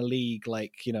playing in a league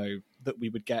like that we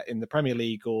would get in the Premier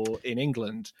League or in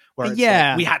England, where it's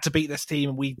like, we had to beat this team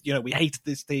and we hated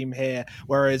this team here.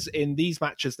 Whereas in these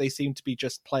matches, they seem to be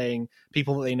just playing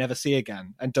people that they never see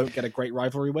again and don't get a great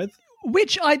rivalry with.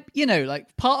 Which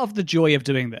part of the joy of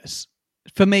doing this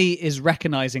for me is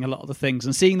recognizing a lot of the things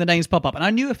and seeing the names pop up. And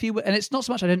I knew a few, and it's not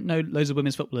so much I didn't know loads of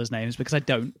women's footballers' names because I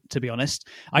don't, to be honest.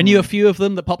 I knew a few of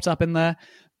them that popped up in there.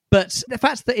 But the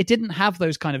fact that it didn't have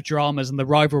those kind of dramas and the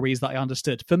rivalries that I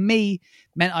understood, for me,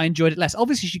 meant I enjoyed it less.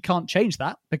 Obviously, she can't change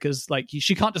that because,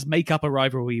 she can't just make up a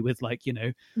rivalry with, I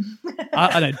don't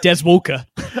know, Des Walker.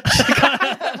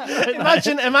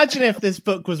 Imagine if this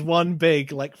book was one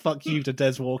big, fuck you to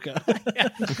Des Walker.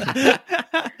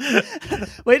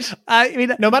 Which, I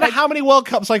mean... No matter how many World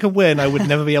Cups I could win, I would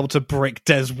never be able to break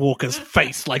Des Walker's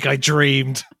face like I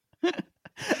dreamed.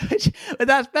 But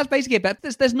that's basically it. But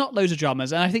there's not loads of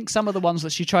dramas, and I think some of the ones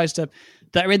that she tries to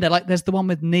that are in there, like there's the one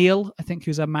with Neil, I think,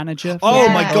 who's a manager. Oh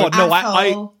Yeah. my God!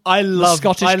 No, I love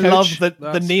Scottish I coach. love that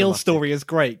the That's Neil dramatic. story is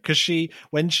great because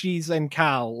when she's in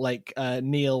Cal,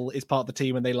 Neil is part of the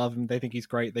team and they love him. They think he's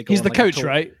great. They go He's on, the a coach, tour.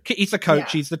 right? He's the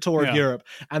coach. Yeah. He's the tour Yeah. of Europe,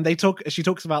 and she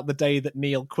talks about the day that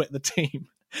Neil quit the team.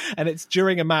 And it's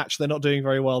during a match. They're not doing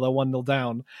very well. They're 1-0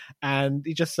 down. And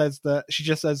she just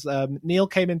says, Neil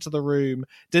came into the room,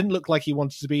 didn't look like he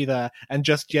wanted to be there, and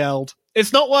just yelled,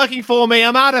 "It's not working for me.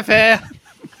 I'm out of here,"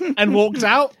 and walked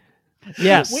out.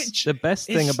 Yes. Which The best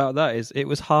thing is- about that is it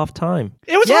was half time.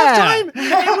 It was Yeah. half time.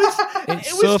 It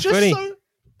It's was so just funny. so.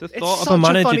 The It's thought of such a a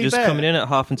manager funny just bit. coming in at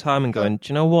half time and going, "Do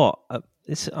you know what?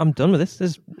 I'm done with this.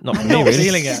 This is not for me. Not Really.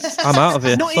 feeling it. I'm out of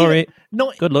here. Not Sorry."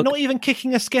 Good luck. Not even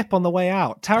kicking a skip on the way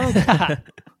out. Terrible.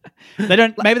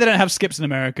 Maybe they don't have skips in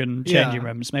American changing Yeah.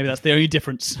 rooms. Maybe that's the only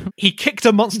difference. He kicked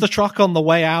a monster truck on the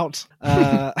way out.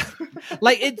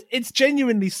 It's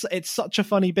genuinely, it's such a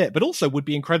funny bit, but also would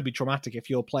be incredibly traumatic if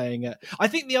you're playing it. I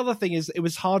think the other thing is it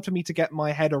was hard for me to get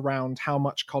my head around how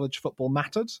much college football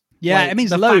mattered. Yeah, it means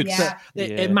the loads. fact that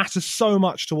Yeah. it matters so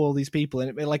much to all these people,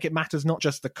 and it matters not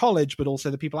just the college, but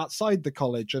also the people outside the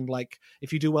college. And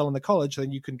if you do well in the college,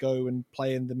 then you can go and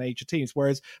play in the major teams.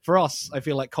 Whereas for us, I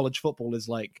feel like college football is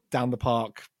like down the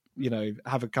park.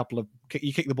 Have a couple of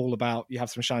you kick the ball about, you have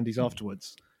some shandies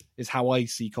afterwards. Is how I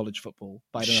see college football,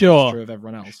 but I don't know if Sure. it's true of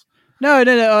everyone else. No.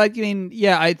 I mean,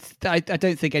 yeah, I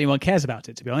don't think anyone cares about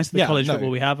it, to be honest. The college football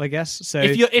we have, I guess. So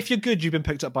if you're good, you've been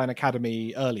picked up by an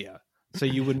academy earlier, so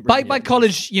you wouldn't. By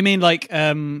college, you mean like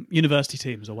university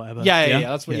teams or whatever? Yeah.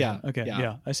 That's what. Yeah. Okay.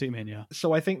 Yeah, I see what you mean. Yeah.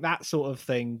 So I think that sort of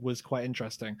thing was quite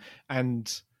interesting,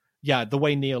 and yeah, the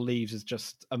way Neil leaves is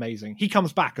just amazing. He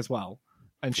comes back as well,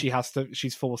 and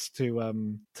she's forced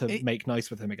to make nice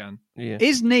with him again. Yeah.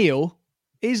 Is Neil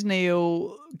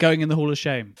going in the Hall of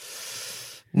Shame?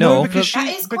 No, because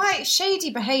That is quite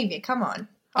shady behaviour. Come on.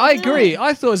 I agree.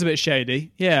 I thought it was a bit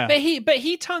shady. Yeah. But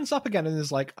he turns up again and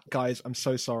is like, guys, I'm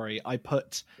so sorry. I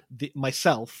put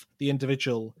myself, the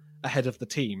individual, ahead of the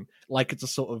team, like it's a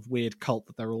sort of weird cult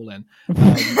that they're all in.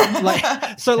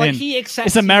 He accepts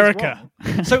it's America.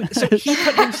 So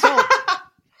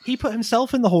he put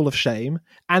himself in the Hall of Shame,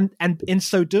 and in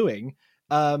so doing,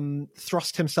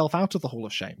 thrust himself out of the Hall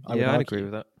of Shame. I'd agree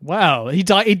with that. Wow, he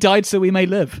died so we may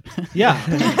live. Yeah,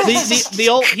 the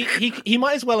old he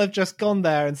might as well have just gone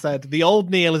there and said the old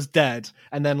Neil is dead,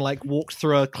 and then like walked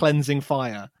through a cleansing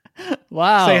fire.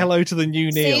 Wow, say hello to the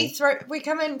new Neil. See, we're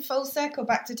coming full circle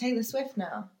back to Taylor Swift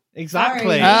now.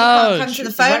 Exactly. Sorry, you can't come to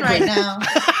the phone right now.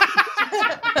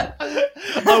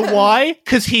 Oh, why?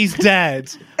 Because he's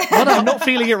dead. I'm not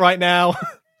feeling it right now.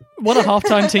 What a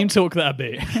halftime team talk that'd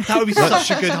be. That would be such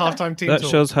a good halftime team That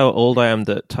talk. shows how old I am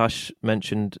that Tash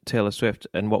mentioned Taylor Swift,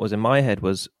 and what was in my head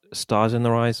was stars in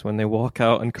their eyes when they walk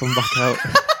out and come back out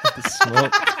of the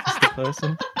smoke. It's the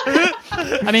person.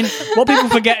 I mean, what people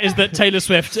forget is that Taylor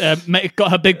Swift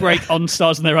got her big break on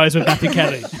Stars in Their Eyes with Matthew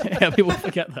Kelly. Yeah, people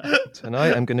forget that.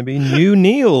 Tonight I'm going to be new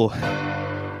Neil.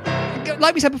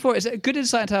 Like we said before, it's a good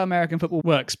insight into how American football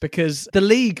works, because the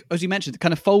league, as you mentioned,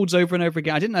 kind of folds over and over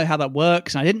again. I didn't know how that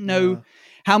works, and I didn't know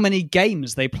how many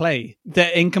games they play.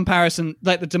 That in comparison,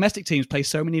 like the domestic teams play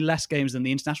so many less games than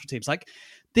the international teams. Like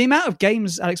the amount of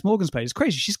games Alex Morgan's played is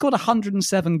crazy. She scored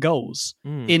 107 goals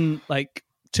in like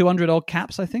 200 odd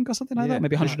caps, I think, or something like that.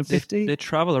 Maybe 150. They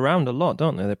travel around a lot,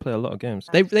 don't they? They play a lot of games.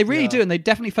 They really do, and they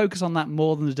definitely focus on that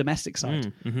more than the domestic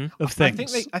side of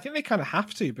things. I think they kind of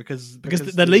have to because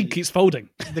the league keeps folding.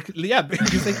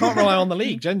 Because they can't rely on the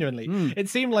league. Genuinely, it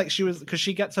seemed like she was, because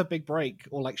she gets her big break,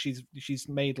 or like she's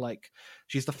made like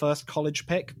she's the first college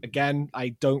pick. Again, I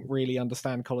don't really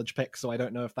understand college picks, so I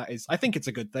don't know if that is. I think it's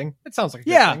a good thing. It sounds like a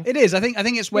good thing. It is. I think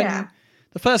it's when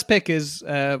the first pick is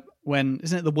when,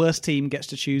 isn't it, the worst team gets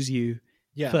to choose you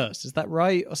first? Is that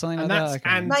right, or something like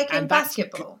that? Like in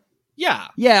basketball. Yeah.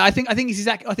 I think it's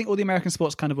exactly. I think all the American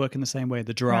sports kind of work in the same way.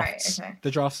 The drafts, right, okay. The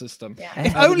draft system. Yeah.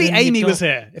 If only Amy was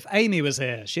here. If Amy was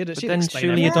here, she'd then explain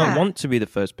surely you everything. don't want to be the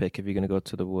first pick if you're going to go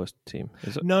to the worst team,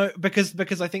 is it? No, because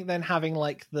I think then having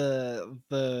like they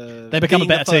become a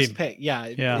better the first team. pick,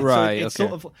 Right,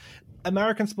 sort of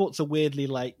American sports are weirdly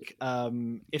like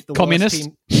if the communist. worst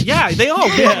team, yeah, they are.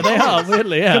 Yeah, they are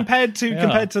weirdly. Yeah, compared to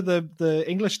the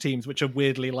English teams, which are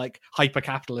weirdly like hyper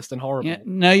capitalist and horrible. Yeah,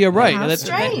 no, you're right. How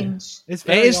strange. It's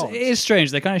very odd. It is strange.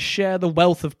 They kind of share the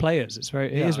wealth of players. It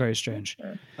is very strange.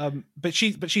 But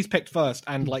she's picked first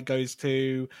and like goes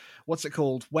to, what's it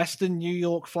called? Western New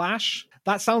York Flash.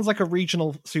 That sounds like a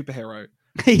regional superhero.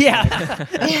 Yeah.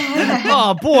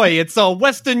 Oh boy, it's a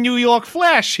Western New York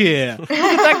Flash here. Where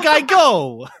did that guy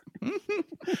go?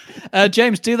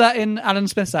 James, do that in Alan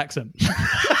Smith's accent.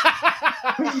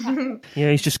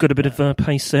 Yeah, he's just got a bit of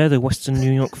pace there. The Western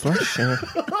New York Flash,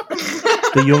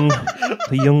 the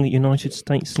young United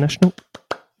States national.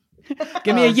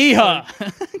 Give me a yeehaw.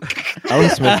 Alan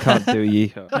Smith can't do a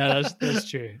yeehaw. No, that's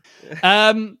true.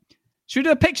 Should we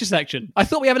do a picture section? I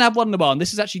thought we haven't had one in a while, and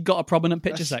this has actually got a prominent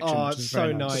picture section. Oh, which it's is so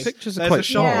very nice. The pictures are There's quite a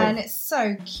shot. Yeah, and it's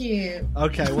so cute.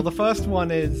 Okay, well the first one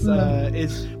is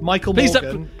Michael Please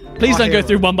Morgan. Please our don't go hero.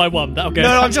 through one by one. That'll go.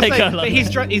 No, I'm just take saying, a but he's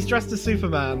dressed as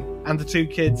Superman, and the two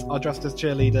kids are dressed as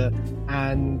cheerleader.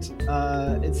 And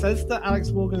it says that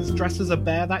Alex Morgan is dressed as a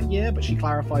bear that year, but she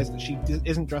clarifies that she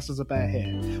isn't dressed as a bear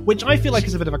here, which I feel like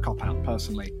is a bit of a cop out,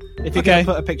 personally. If you're going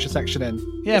to put a picture section in,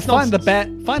 yeah, it's find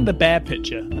nonsense. the bear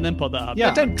picture and then put that up.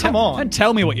 Yeah, But come on. Don't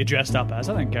tell me what you're dressed up as.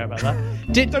 I don't care about that.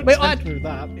 Don't wait, tempt me with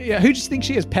that. Yeah, who do you think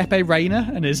she is? Pepe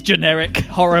Reina and his generic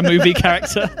horror movie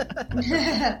character?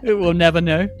 We'll never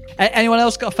know. Anyone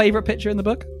else got a favourite picture in the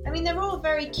book? I mean, they're all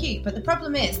very cute, but the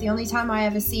problem is the only time I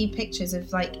ever see pictures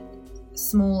of like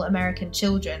small American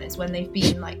children is when they've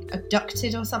been like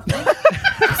abducted or something.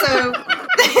 So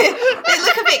they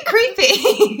look a bit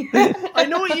creepy. I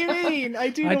know what you mean. I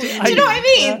do. Do you know what I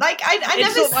mean? Yeah. Like I It's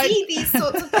never sort of see these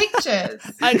sorts of pictures.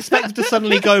 I expected to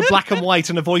suddenly go black and white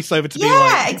and a voiceover to be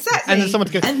Yeah, like, exactly. and then someone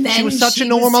to go, And she then was such she a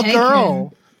normal was girl.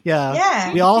 taken. Yeah.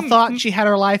 Yeah. We all thought she had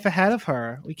her life ahead of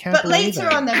her. We can't But believe later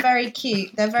it. on, they're very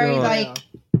cute. They're very God. like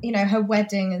her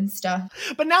wedding and stuff.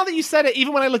 But now that you said it,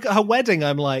 even when I look at her wedding,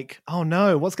 I'm like, oh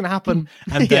no, what's going to happen?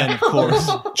 And then, of course,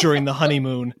 during the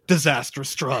honeymoon, disaster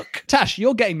struck. Tash,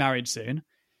 you're getting married soon.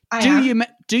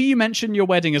 Do you mention your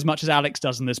wedding as much as Alex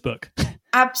does in this book?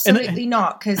 Absolutely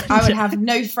not, because I would have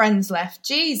no friends left.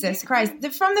 Jesus Christ.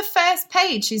 From the first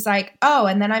page, she's like, oh,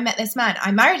 and then I met this man.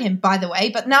 I married him, by the way,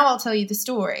 but now I'll tell you the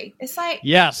story. It's like,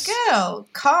 yes, girl,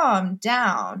 calm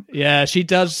down. Yeah, she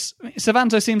does.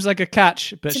 Savanto seems like a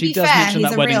catch, but she does mention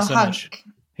that wedding so much.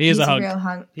 He's a real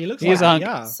hunk. He looks like a hunk.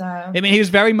 Yeah. So. I mean, he was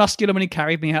very muscular when he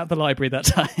carried me out of the library that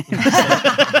time.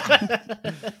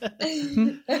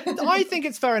 I think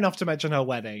it's fair enough to mention her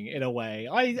wedding in a way.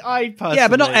 I personally... Yeah,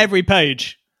 but not every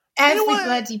page. Every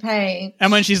bloody page.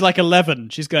 And when she's like 11,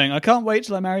 she's going, I can't wait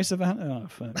till I marry Savannah. Oh,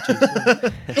 fuck.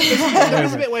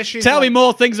 There's a bit where she's Tell me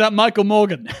more things about Michael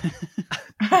Morgan.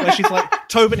 Where she's like,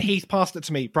 Tobin Heath passed it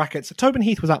to me, brackets, Tobin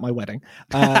Heath was at my wedding.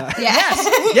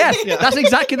 Yes, that's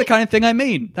exactly the kind of thing I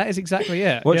mean. That is exactly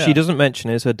it. What she doesn't mention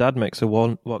is her dad makes her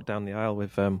walk down the aisle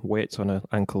with weights on her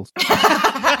ankles.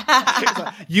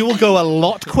 You will go a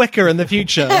lot quicker in the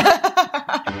future.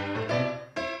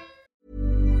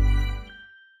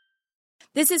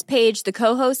 This is Paige, the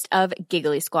co-host of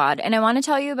Giggly Squad, and I want to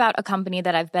tell you about a company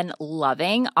that I've been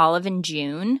loving, Olive &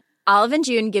 June. Olive &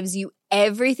 June gives you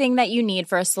everything that you need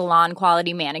for a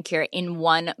salon-quality manicure in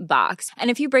one box. And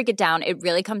if you break it down, it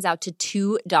really comes out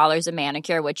to $2 a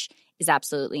manicure, which is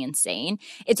absolutely insane.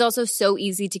 It's also so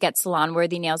easy to get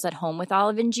salon-worthy nails at home with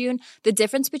Olive & June. The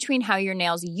difference between how your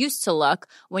nails used to look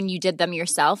when you did them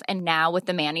yourself and now with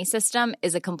the Mani system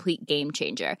is a complete game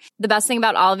changer. The best thing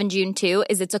about Olive & June, too,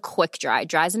 is it's a quick dry.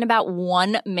 Dries in about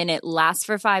 1 minute, lasts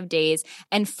for 5 days,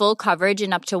 and full coverage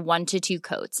in up to 1 to 2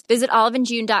 coats. Visit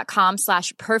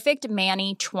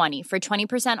oliveandjune.com/perfectmani20 for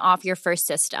 20% off your first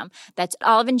system. That's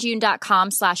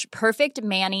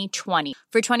oliveandjune.com/perfectmani20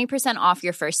 for 20% off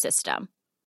your first system.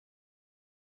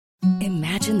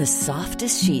 Imagine the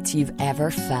softest sheets you've ever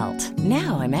felt.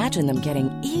 Now imagine them getting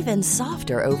even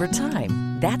softer over time.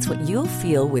 That's what you'll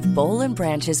feel with Boll &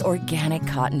 Branch's organic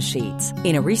cotton sheets.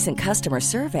 In a recent customer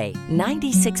survey,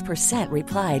 96%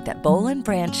 replied that Boll &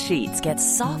 Branch sheets get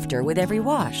softer with every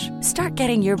wash. Start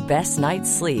getting your best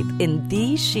night's sleep in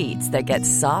these sheets that get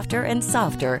softer and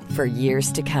softer for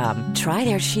years to come. Try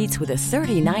their sheets with a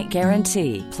 30-night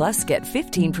guarantee. Plus, get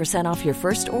 15% off your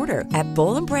first order at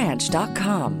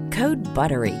bollandbranch.com. Code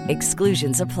BUTTERY.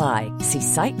 Exclusions apply. See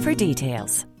site for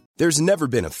details. There's never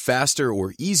been a faster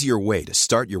or easier way to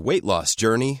start your weight loss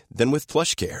journey than with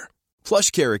PlushCare.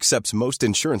 PlushCare accepts most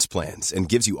insurance plans and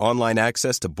gives you online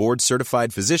access to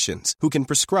board-certified physicians who can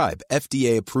prescribe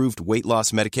FDA-approved weight loss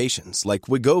medications like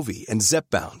Wegovy and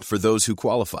Zepbound for those who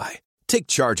qualify. Take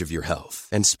charge of your health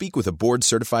and speak with a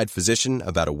board-certified physician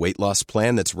about a weight loss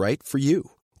plan that's right for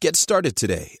you. Get started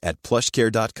today at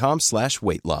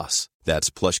plushcare.com/weightloss.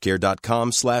 That's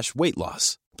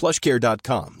plushcare.com/weightloss.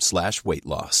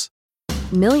 plushcare.com/weightloss.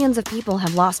 Millions of people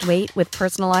have lost weight with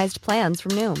personalized plans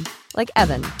from Noom. Like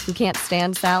Evan, who can't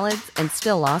stand salads and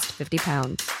still lost 50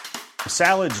 pounds.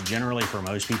 Salads generally for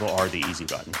most people are the easy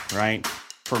button, right?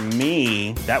 For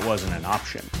me, that wasn't an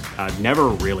option. I never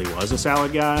really was a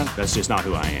salad guy. That's just not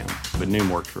who I am. But Noom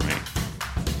worked for me.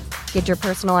 Get your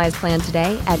personalized plan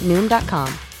today at Noom.com.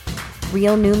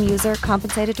 Real Noom user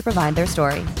compensated to provide their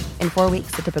story. In 4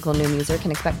 weeks, the typical Noom user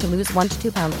can expect to lose 1 to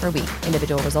 2 pounds per week.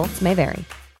 Individual results may vary.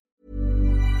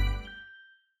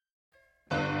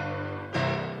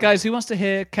 Guys, who wants to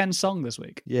hear Ken's song this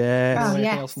week? Yeah. Anything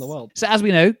else in the world? So as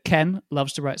we know, Ken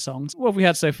loves to write songs. What have we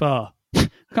had so far? I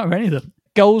can't remember any of them.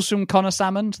 Goals from Connor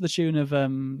Salmon to the tune of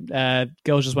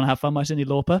Girls Just Want to Have Fun by Cyndi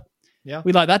Lauper. Yeah.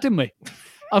 We like that, didn't we?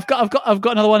 I've got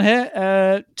another one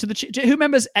here. Who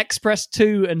remembers Express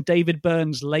 2 and David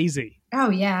Byrne's Lazy? Oh,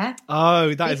 yeah.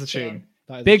 Oh, that is a tune.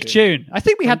 Big tune. I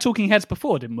think we had Talking Heads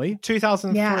before, didn't we?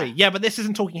 2003. Yeah, but this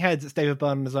isn't Talking Heads. It's David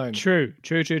Byrne on his own. True.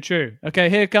 Okay,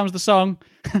 here comes the song.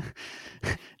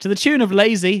 To the tune of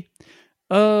Lazy.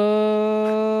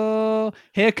 Oh,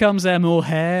 here comes Emil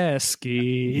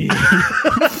Heskey.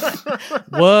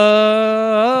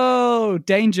 Whoa,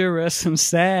 dangerous and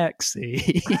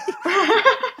sexy.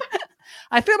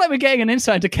 I feel like we're getting an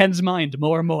insight into Ken's mind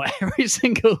more and more every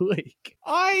single week.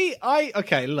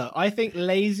 Okay, look, I think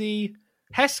lazy,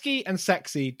 Heskey and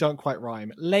sexy don't quite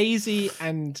rhyme. Lazy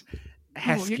and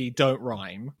Heskey don't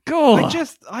rhyme. God.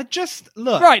 I just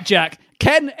look. Right, Jack.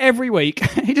 Ken, every week,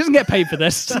 he doesn't get paid for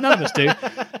this. None of us do.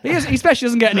 He especially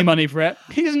doesn't get any money for it.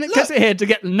 He doesn't get here to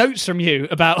get notes from you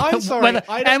about whether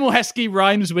Emil Heskey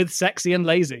rhymes with sexy and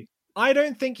lazy. I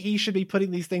don't think he should be putting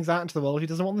these things out into the world if he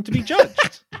doesn't want them to be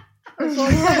judged. That's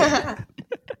what I'm saying.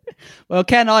 Well,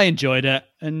 Ken, I enjoyed it,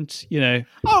 and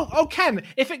Oh, Ken!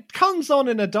 If it comes on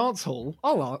in a dance hall,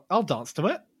 I'll dance to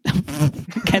it.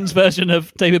 Ken's version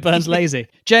of David Byrne's Lazy.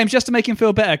 James, just to make him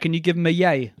feel better, can you give him a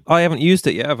yay? I haven't used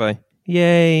it yet, have I?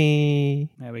 Yay!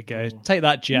 There we go. Take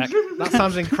that, Jack. That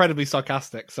sounds incredibly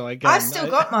sarcastic. So I've still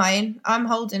got mine. I'm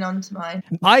holding on to mine.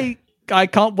 I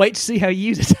can't wait to see how you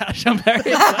use it, Ash. I'm very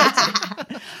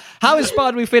excited. How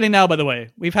inspired are we feeling now, by the way?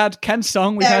 We've had Ken's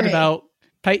song. We've had about...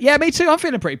 Yeah, me too. I'm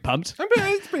feeling pretty pumped.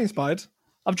 It's pretty inspired.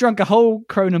 I've drunk a whole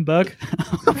Kronenberg.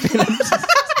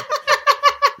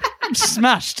 I'm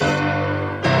smashed.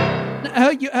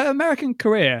 Her American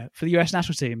career for the US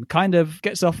national team kind of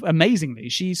gets off amazingly.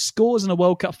 She scores in a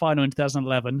World Cup final in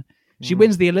 2011. She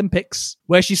wins the Olympics,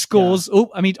 where she scores... Yeah.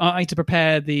 I need to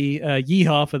prepare the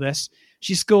yeehaw for this.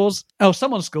 She scores...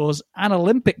 someone scores an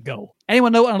Olympic goal.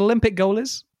 Anyone know what an Olympic goal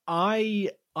is? I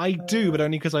do, but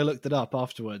only because I looked it up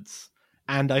afterwards.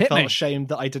 And I felt ashamed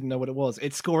that I didn't know what it was.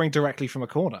 It's scoring directly from a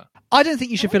corner. I don't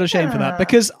think you should feel ashamed for that,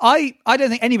 because I don't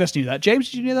think any of us knew that. James,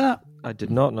 did you know that? I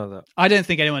did not know that. I don't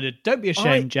think anyone did. Don't be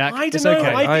ashamed, Jack. I it's don't know.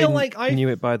 Okay. I feel like I knew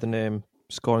it by the name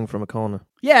scoring from a corner.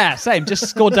 Yeah, same. Just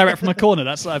score direct from a corner.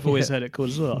 That's what I've always heard it called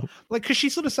as well. Like, because she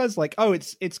sort of says, like,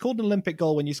 it's called an Olympic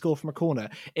goal when you score from a corner.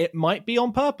 It might be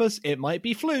on purpose. It might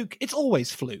be fluke. It's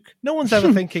always fluke. No one's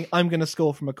ever thinking, I'm going to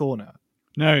score from a corner.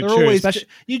 No, They're true. Always,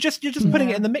 you're just putting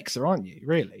it in the mixer, aren't you?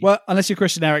 Really? Well, unless you're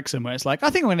Christian Eriksen, where it's like, I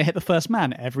think I'm going to hit the first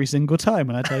man every single time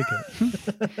when I take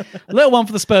it. A little one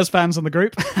for the Spurs fans on the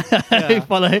group. Who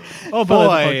follow. Oh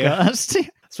boy, the podcast.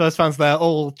 Spurs fans there,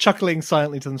 all chuckling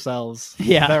silently to themselves.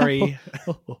 Yeah, very,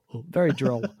 very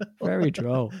droll. Very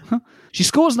droll. She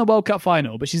scores in the World Cup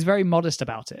final, but she's very modest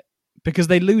about it. Because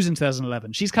they lose in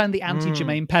 2011. She's kind of the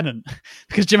anti-Jermaine Pennant.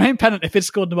 Because Jermaine Pennant, if it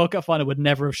scored in the World Cup final, would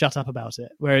never have shut up about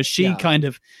it. Whereas she kind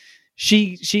of,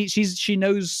 she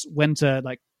knows when to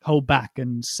like hold back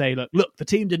and say, look, the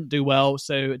team didn't do well,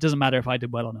 so it doesn't matter if I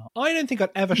did well or not. I don't think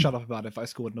I'd ever shut up about it if I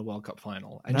scored in a World Cup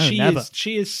final. And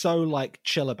she is so like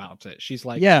chill about it. She's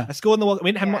like, I scored in the World Cup.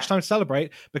 We didn't have much time to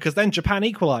celebrate because then Japan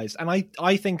equalized. And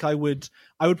I think I would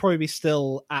probably be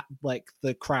still at like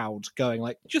the crowd going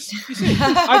like, you see,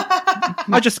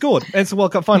 I just scored. It's a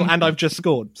World Cup final and I've just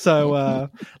scored.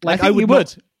 So like I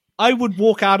would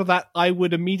walk out of that. I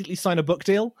would immediately sign a book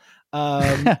deal.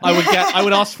 I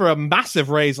would ask for a massive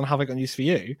raise on Have I Got News for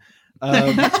You.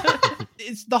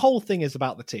 It's the whole thing is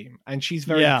about the team, and she's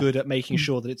very good at making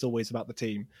sure that it's always about the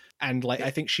team. And like,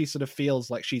 I think she sort of feels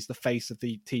like she's the face of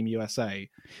the Team USA.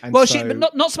 And well,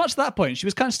 but not so much at that point. She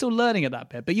was kind of still learning at that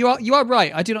bit. But you are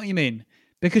right. I do know what you mean.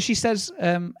 Because she says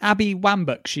Abby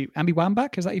Wambach. Abby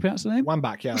Wambach? Is that how you pronounce the name?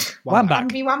 Wambach, yeah. Wambach.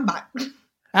 Abby Wambach.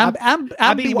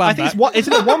 Abby Wambach. I think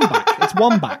isn't it Wambach? It's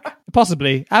Wambach.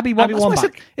 Possibly. Abby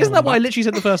Wambach. Isn't that what I literally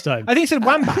said the first time? I think it said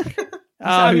Wambach.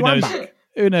 Who knows?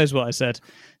 Who knows what I said?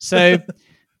 So,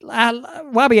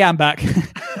 Wabby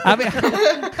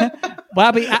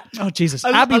Wambach. Oh, Jesus.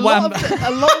 Abby Wambach.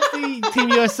 A lot of the Team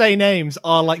USA names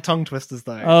are like tongue twisters,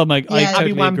 though. Oh, my God.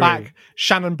 Abby totally Wambach, agree.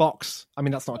 Shannon Box. I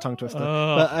mean, that's not a tongue twister,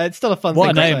 but it's still a fun thing. What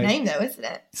a name, though, isn't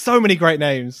it? So many great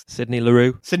names. Sydney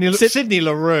Leroux. Sydney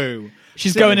Leroux.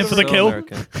 She's going in for the kill.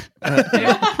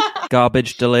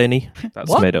 Garbage Delaney. That's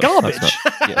what? made up. Garbage?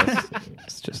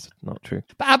 It's just not true.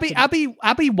 But Abby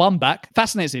Wambach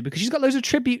fascinates me because she's got loads of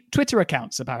Twitter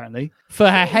accounts, apparently, for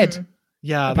her head.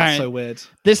 Yeah, that's so weird.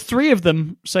 There's 3 of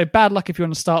them, so bad luck if you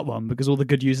want to start one because all the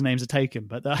good usernames are taken.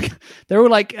 But they're all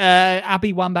like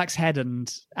Abby Wambach's head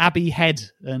and Abby Head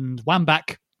and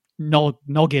Wambach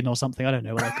Noggin or something. I don't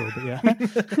know what they're called, but yeah.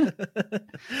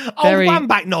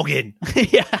 Wambach Noggin.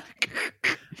 Yeah.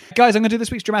 Guys, I'm going to do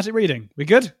this week's dramatic reading. We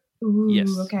good? Ooh, yes.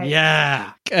 Okay.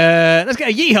 Yeah. Let's get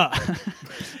a yeehaw.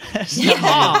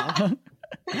 Yeehaw.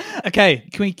 Okay,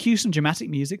 can we cue some dramatic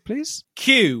music, please?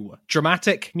 Cue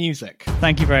dramatic music.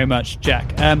 Thank you very much,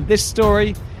 Jack. This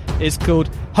story is called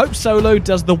Hope Solo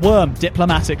Does the Worm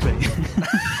Diplomatically.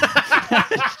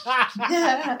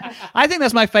 I think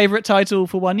that's my favourite title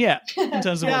for one yet, in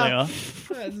terms of what they are.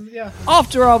 Yeah.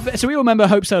 So we all remember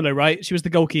Hope Solo, right? She was the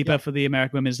goalkeeper for the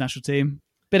American women's national team.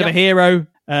 Bit of a hero.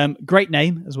 Great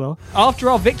name as well. After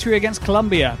our victory against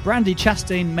Colombia, Brandi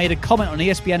Chastain made a comment on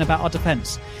ESPN about our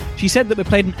defence. She said that we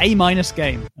played an A-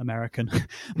 game, American,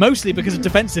 mostly because of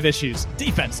defence issues,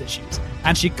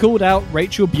 and she called out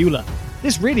Rachel Bueller.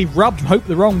 This really rubbed Hope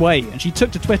the wrong way, and she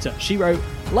took to Twitter. She wrote,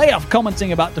 "Lay off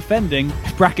commenting about defending,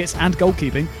 brackets, and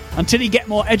goalkeeping, until you get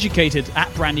more educated at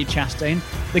Brandi Chastain.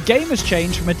 The game has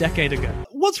changed from a decade ago."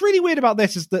 What's really weird about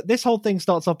this is that this whole thing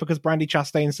starts off because Brandi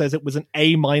Chastain says it was an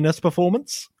A-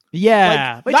 performance.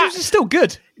 Yeah, Like, which is still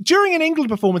good. During an England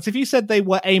performance, if you said they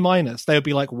were A-, they would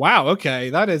be like, wow, okay,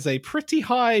 that is a pretty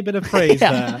high bit of praise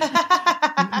there.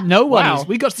 No one. Wow.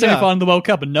 We got to semi-final in the World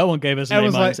Cup and no one gave us an A-.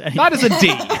 Everyone's like, that is a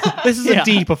D. This is a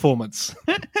D performance.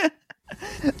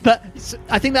 But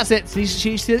I think that's it.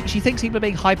 She thinks people are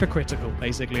being hypercritical,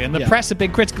 basically, and the Yeah. press have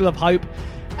been critical of Hope,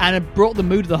 and it brought the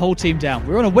mood of the whole team down.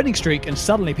 We were on a winning streak, and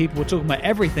suddenly people were talking about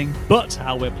everything but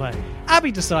how we're playing.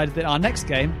 Abby decided that our next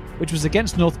game, which was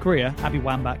against North Korea, Abby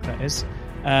Wambach, that is.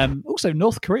 Also,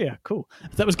 North Korea, cool.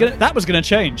 That was gonna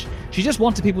change. She just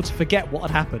wanted people to forget what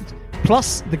had happened.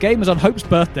 Plus, the game was on Hope's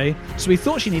birthday, so we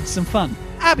thought she needed some fun.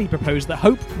 Abby proposed that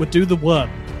Hope would do the worm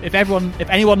if anyone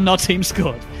in our team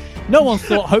scored. No one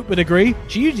thought Hope would agree.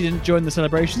 She usually didn't join the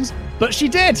celebrations, but she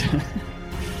did.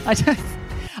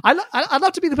 I'd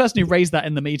love to be the person who raised that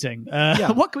in the meeting.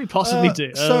 What can we possibly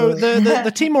do? So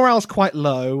the team morale is quite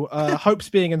low. Hope's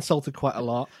being insulted quite a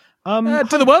lot.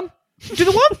 Do the worm? Do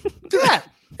the worm? Do that.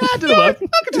 Do the worm.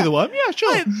 I can do the worm. Yeah,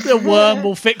 sure. The worm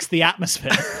will fix the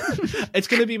atmosphere. It's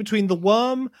going to be between the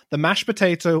worm, the mashed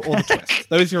potato, or the twist.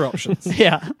 Those are your options.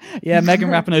 Yeah. Megan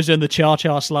Rapinoe's doing the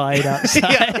cha-cha slide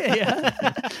outside. Yeah.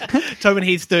 Tobin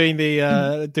Heath's doing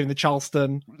the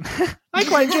Charleston. I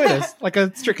quite enjoy this, like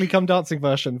a Strictly Come Dancing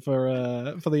version for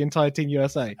the entire Team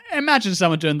USA. Imagine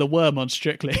someone doing the worm on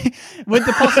Strictly with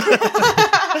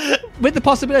the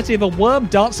possibility of a worm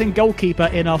dancing goalkeeper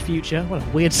in our future. What a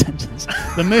weird sentence.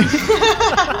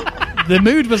 The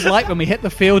mood was like when we hit the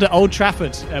field at Old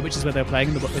Trafford, which is where they're playing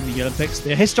in the Olympics,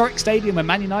 the historic stadium where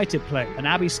Man United play, and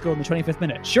Abby scored in the 25th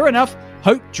minute. Sure enough,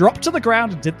 Hope dropped to the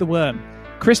ground and did the worm.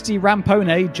 Christy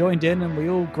Rampone joined in, and we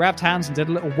all grabbed hands and did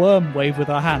a little worm wave with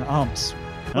our arms.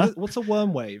 Huh? What's a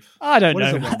worm wave? I don't What know.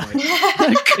 is a worm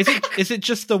wave? Is it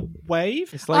just a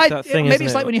wave? It's like that thing, maybe isn't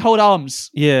it's it? like when you hold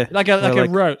arms. Yeah. Like a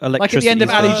row. Like at the end of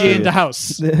electricity Ali G in goes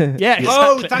the through. house. Yeah,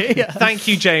 exactly. Oh, Yeah. thank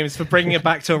you, James, for bringing it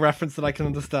back to a reference that I can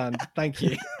understand. Thank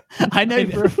you. I know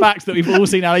for a fact that we've all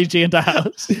seen Ali G in the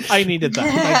house. I needed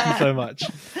that. Thank you so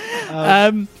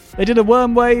much. They did a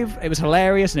worm wave. It was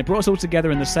hilarious, and it brought us all together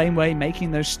in the same way,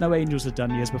 making those snow angels had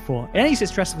done years before. In any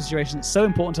stressful situation, it's so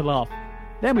important to laugh.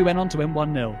 Then we went on to win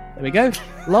 1-0. There we go.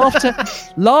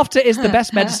 Laughter is the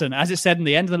best medicine, as it said in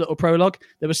the end of the little prologue.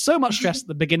 There was so much stress at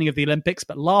the beginning of the Olympics,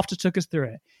 but laughter took us through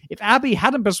it. If Abby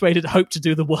hadn't persuaded Hope to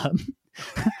do the worm,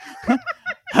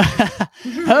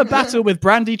 her battle with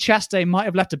Brandy Chastain might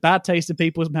have left a bad taste in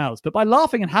people's mouths. But by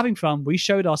laughing and having fun, we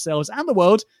showed ourselves and the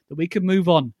world that we could move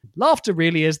on. Laughter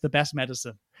really is the best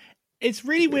medicine. It's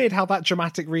really weird how that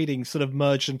dramatic reading sort of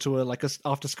merged into a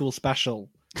after-school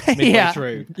special midway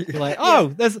through. You're like,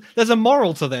 oh, there's a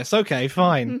moral to this. Okay,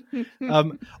 fine.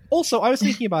 Also, I was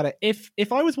thinking about it.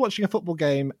 If I was watching a football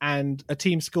game and a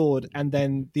team scored and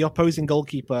then the opposing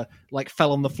goalkeeper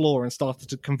fell on the floor and started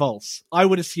to convulse, I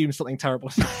would assume something terrible.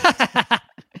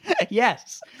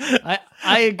 Yes,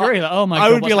 I agree. Oh my I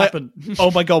god, would be what's like, happened?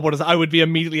 oh my god, what is that? I would be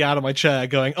immediately out of my chair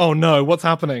going, oh no, what's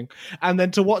happening? And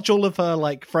then to watch all of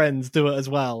her friends do it as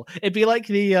well, it'd be like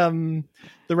the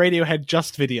Radiohead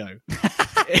Just video.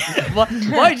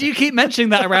 Why do you keep mentioning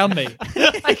that around me?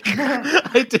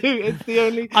 I do. It's the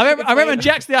only. I remember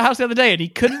Jack's at the house the other day, and he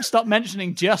couldn't stop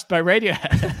mentioning Just by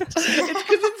Radiohead. It's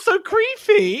because it's so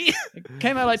creepy. It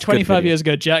came out like 25 years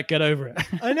ago. Jack, get over it.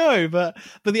 I know, but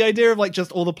the idea of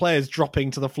just all the players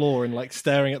dropping to the floor and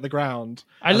staring at the ground.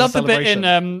 I love the bit in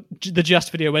the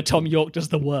Just video where Tom York does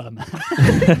the worm.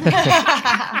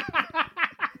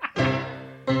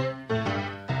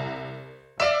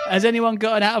 Has anyone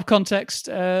got an out of context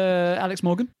Alex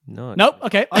Morgan? No. Nope.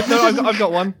 Okay. I've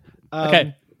got one.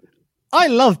 Okay. I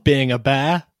love being a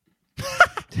bear.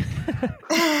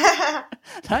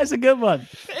 That is a good one.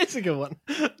 It's a good one.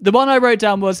 The one I wrote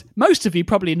down was, most of you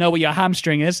probably know what your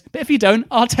hamstring is, but if you don't,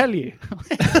 I'll tell you.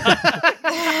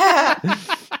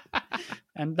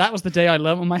 And that was the day I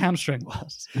learned what my hamstring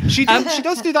was. She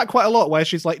does do that quite a lot, where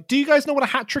she's like, do you guys know what a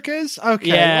hat trick is? Okay.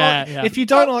 Yeah, well, yeah. If you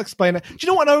don't, I'll explain it. Do you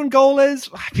know what an own goal is?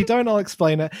 If you don't, I'll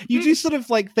explain it. You do sort of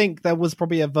think there was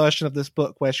probably a version of this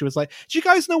book where she was like, do you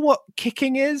guys know what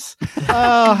kicking is?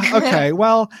 Okay,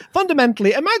 well,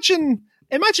 fundamentally, imagine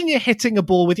you're hitting a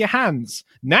ball with your hands.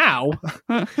 Now,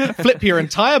 flip your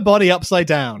entire body upside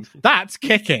down. That's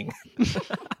kicking.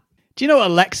 Do you know what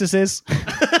a Lexus is?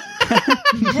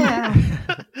 Yeah.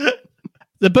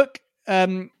 The book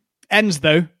ends,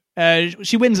 though,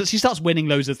 She wins. She starts winning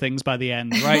loads of things by the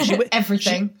end, right?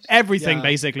 Everything. Everything,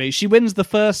 basically. She wins the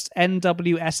first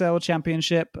NWSL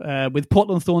championship with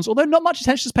Portland Thorns, although not much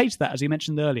attention is paid to that, as you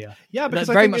mentioned earlier. Yeah, because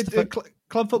That's I think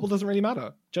club football doesn't really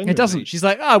matter. Genuinely. It doesn't. She's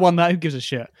like, I won that. Who gives a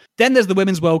shit? Then there's the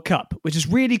Women's World Cup, which is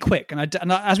really quick. And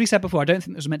as we said before, I don't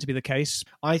think this was meant to be the case.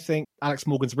 I think Alex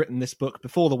Morgan's written this book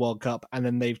before the World Cup, and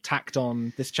then they've tacked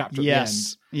on this chapter at the end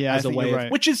as a way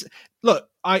of... Which is... Look,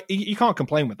 you can't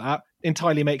complain with that.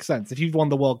 Entirely makes sense. If you've won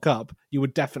the World Cup, you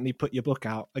would definitely put your book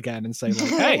out again and say, like,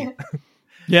 hey...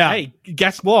 hey,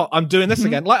 guess what? I'm doing this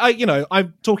again. Like,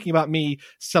 I'm talking about me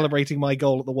celebrating my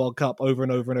goal at the World Cup over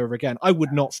and over and over again. I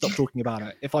would not stop talking about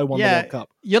it if I won the World Cup.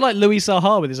 You're like Louis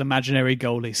Saha with his imaginary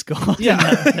goal he scored.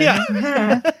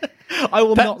 Yeah. I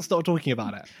will not stop talking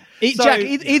about it. Jack,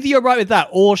 either you're right with that,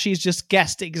 or she's just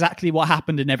guessed exactly what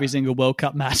happened in every single World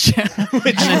Cup match, and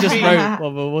then just wrote,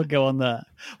 "Well, we'll go on there."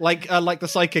 Like the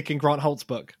sidekick in Grant Holt's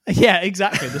book. Yeah,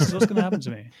 exactly. This is what's going to happen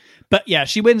to me. But yeah,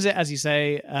 she wins it, as you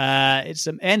say. It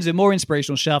ends with more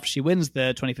inspirational stuff. She wins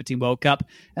the 2015 World Cup,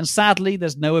 and sadly,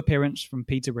 there's no appearance from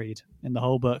Peter Reid in the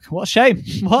whole book. What a shame!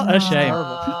 What a shame!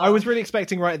 I was really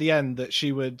expecting right at the end that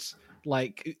she would,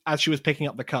 like, as she was picking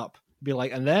up the cup, be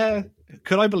like, and there,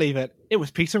 could I believe it? It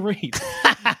was Peter Reid.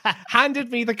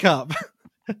 Handed me the cup.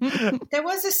 There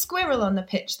was a squirrel on the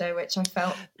pitch, though, which I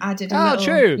felt added a little...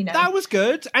 true. That was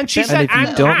good. And she said, if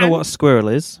you don't know what a squirrel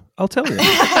is, I'll tell you.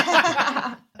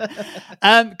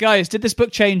 Guys, did this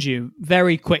book change you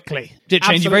very quickly? Did it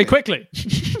change you very quickly?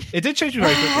 It did change me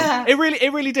very quickly.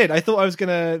 It really did. I thought I was going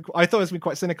to be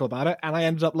quite cynical about it, and I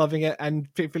ended up loving it and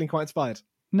feeling quite inspired.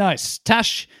 Nice.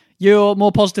 Tash, you're a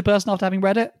more positive person after having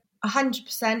read it?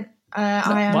 100%.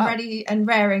 I am ready and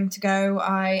raring to go.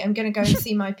 I am going to go and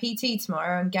see my PT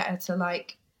tomorrow and get her to,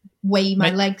 like, weigh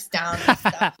my legs down and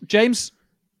stuff. James?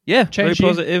 Yeah, very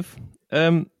positive.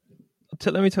 Let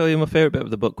me tell you my favourite bit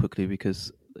of the book quickly,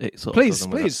 because it sort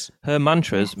of please. Her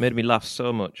mantras made me laugh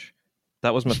so much.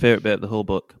 That was my favourite bit of the whole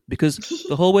book, because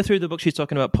the whole way through the book she's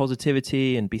talking about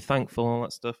positivity and be thankful and all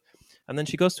that stuff, and then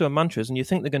she goes to her mantras and you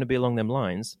think they're going to be along them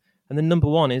lines, and then number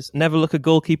one is never look a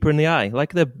goalkeeper in the eye,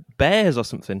 like they're bears or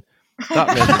something. That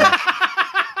made me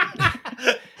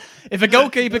laugh. If a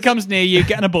goalkeeper comes near you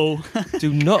getting a ball,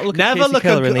 do not look at Casey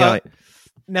Keller in the eye.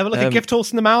 Never look a gift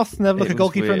horse in the mouth. Never look a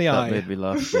goalkeeper weird. in the eye. That made me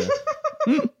laugh.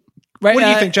 Yeah. Right, what do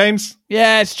you think, James?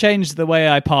 Yeah, it's changed the way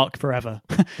I park forever.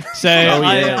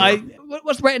 So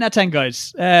what's the rating out of 10,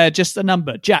 guys? Just a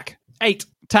number. Jack? 8.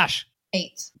 Tash? 8.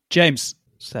 James?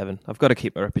 7. I've got to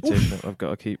keep my reputation. I've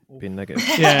got to keep being negative.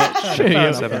 Yeah, true.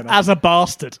 As a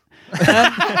bastard.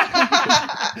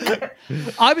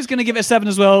 I was going to give it a 7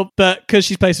 as well, but because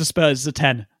she's plays for Spurs, it's a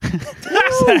 10.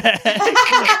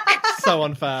 So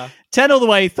unfair. 10 all the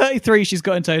way, 33 she's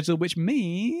got in total, which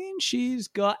means she's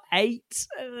got 8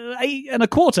 and a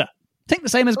quarter. Think the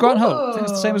same as Grant Holt. I think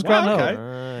it's the same as Grant Holt.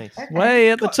 Nice. Okay.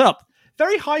 Way at the top.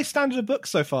 Very high standard of book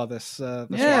so far this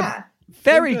Yeah.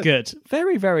 Very good.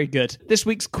 Very, very good. This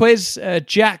week's quiz,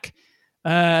 Jack,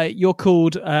 you're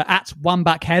called at One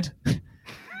Back Head.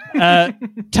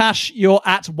 Tash, you're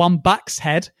at One Back's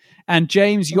Head. And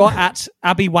James, you're at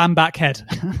Abby Wambach Head.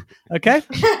 Okay?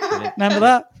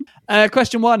 Remember that?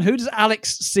 Question 1. Who does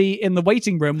Alex see in the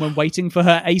waiting room when waiting for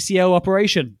her ACL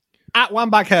operation? At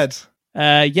Wambach Head.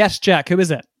 Yes, Jack. Who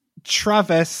is it?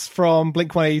 Travis from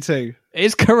Blink-182.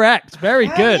 Is correct. Very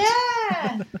good.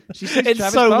 Yeah. It's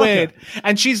Travis so Barker. weird.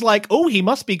 And she's like, oh, he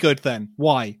must be good then.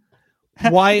 Why?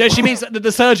 Why? No, she means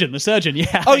the surgeon. The surgeon,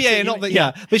 yeah. Oh, yeah, not that,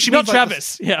 yeah. But she Not means like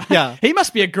Travis. Yeah. Yeah. He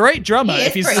must be a great drummer He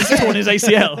if he's is pretty torn his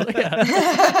ACL.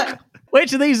 Yeah.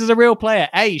 Which of these is a real player?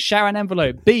 A, Sharon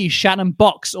Envelope. B, Shannon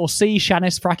Box. Or C,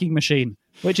 Shanice Fracking Machine.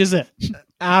 Which is it?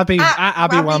 Abby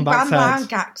Wambach's head.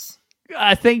 Gax.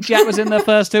 I think Jack was in the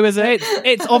first two, is it?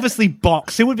 It's obviously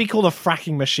Box. It would be called a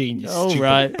fracking machine, you stupid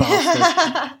right.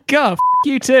 bastard. God,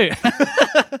 you too.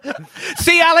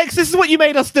 See, Alex, this is what you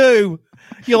made us do.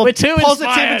 Your We're too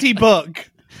positivity inspired.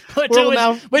 book.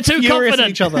 We're too furious confident. at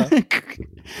each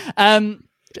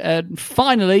other.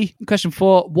 Finally, question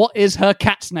 4. What is her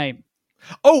cat's name?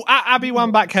 Oh, Abby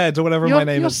Wambach Head or whatever my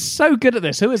name You're is. so good at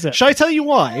this. Who is it? Shall I tell you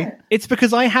why? It's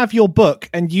because I have your book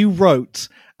and you wrote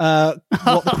what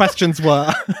the questions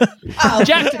were. Oh,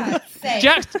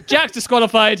 Jack's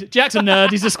disqualified. Jack's a nerd.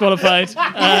 He's disqualified.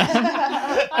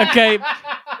 Okay.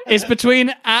 It's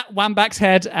between at Wambach's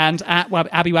Head and at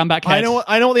Abby Wambach Head.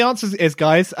 I know what the answer is,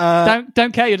 guys.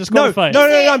 Don't care. You're disqualified. No.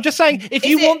 I'm just saying if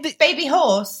you want the Baby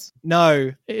Horse?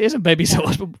 no, It isn't Baby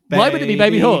Horse. But why would it be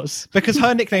Baby Horse? because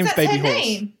her nickname's That's Baby her Horse.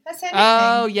 name. That's her nickname.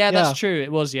 Oh, yeah, Yeah. that's true.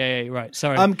 It was. Yeah, you're right.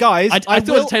 Sorry. Guys, I thought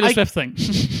it was a Taylor Swift thing.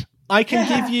 I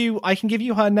can give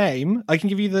you her name. I can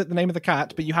give you the name of the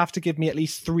cat, but you have to give me at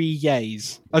least 3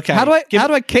 yays. Okay. How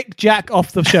do I kick Jack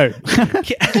off the show?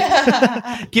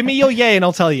 Give me your yay and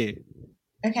I'll tell you.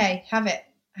 Okay, have it.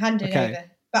 Hand it over.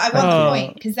 But I want the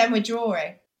point, because then we're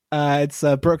drawing. It's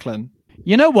Brooklyn.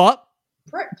 You know what?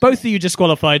 Brooklyn. Both of you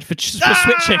disqualified for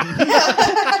switching.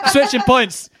 Switching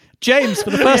points. James, for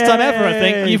the first time ever, I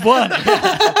think, you've won.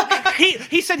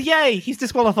 He said yay. He's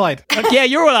disqualified. Yeah,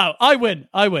 you're all out. I win.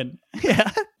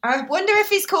 Yeah. I wonder if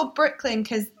he's called Brooklyn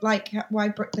because, like, why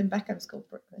Brooklyn Beckham's called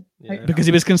Brooklyn. Yeah. Because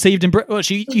he was conceived in Brooklyn.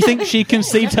 You think she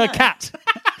conceived her cat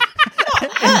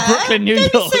in Brooklyn, New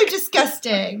York? Don't be so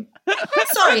disgusting.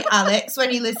 Sorry, Alex,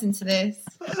 when you listen to this.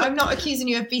 I'm not accusing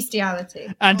you of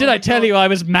bestiality. And did I tell you I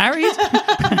was married?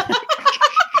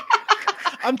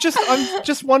 I'm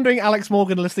just wondering, Alex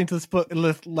Morgan listening to this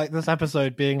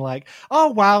episode, being like, "Oh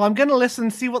wow, I'm going to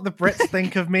listen, see what the Brits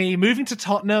think of me moving to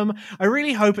Tottenham. I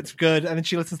really hope it's good." And then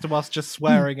she listens to us just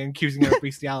swearing and accusing her of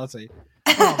bestiality.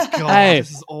 Oh god,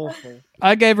 this is awful.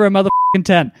 I gave her a motherfucking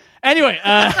 10. Anyway,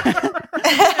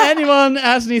 anyone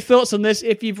has any thoughts on this?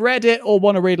 If you've read it or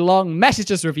want to read along,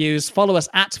 message us reviews. Follow us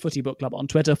at Footy Book Club on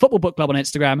Twitter, Football Book Club on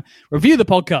Instagram. Review the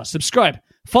podcast, subscribe,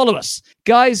 follow us.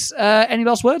 Guys, any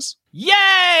last words?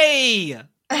 Yay!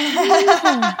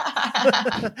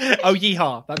 Oh,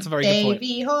 yeehaw. That's a very good point.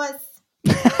 Baby horse.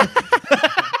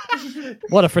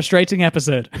 What a frustrating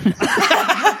episode.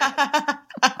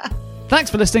 Thanks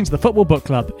for listening to the Football Book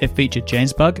Club. It featured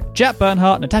James Bugg, Jack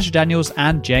Bernhardt, Natasha Daniels,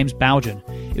 and James Bowden.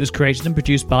 It was created and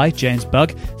produced by James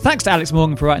Bugg. Thanks to Alex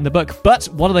Morgan for writing the book. But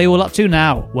what are they all up to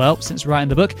now? Well, since writing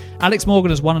the book, Alex Morgan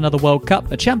has won another World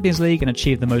Cup, a Champions League, and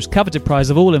achieved the most coveted prize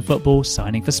of all in football,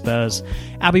 signing for Spurs.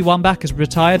 Abby Wambach has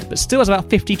retired, but still has about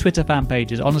 50 Twitter fan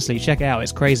pages. Honestly, check it out,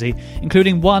 it's crazy.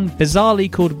 Including one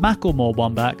bizarrely called Macklemore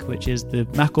Wambach, which is the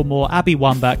Macklemore-Abby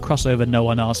Wambach crossover no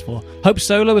one asked for. Hope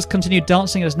Solo has continued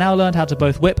dancing and has now learned how to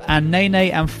both whip and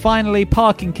nay-nay, and finally,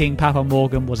 Parking King Papa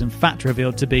Morgan was in fact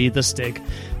revealed to be the Stig.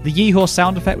 The Yeehaw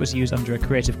sound effect was used under a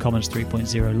Creative Commons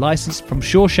 3.0 license from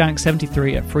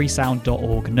Shawshank73 at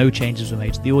freesound.org. No changes were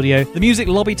made to the audio. The music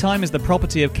Lobby Time is the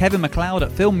property of Kevin MacLeod at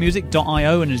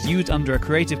filmmusic.io and is used under a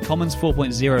Creative Commons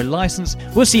 4.0 license.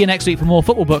 We'll see you next week for more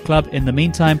Football Book Club. In the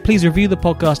meantime, please review the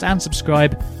podcast and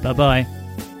subscribe. Bye-bye.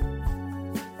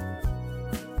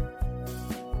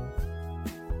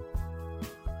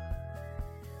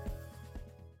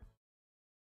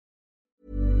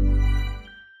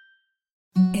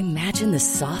 Imagine the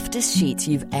softest sheets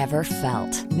you've ever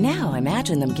felt. Now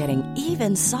imagine them getting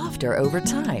even softer over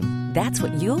time. That's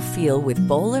what you'll feel with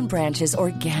Boll & Branch's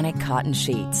organic cotton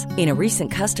sheets. In a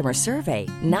recent customer survey,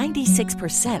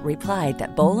 96% replied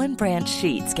that Boll & Branch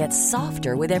sheets get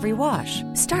softer with every wash.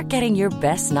 Start getting your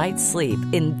best night's sleep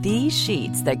in these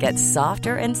sheets that get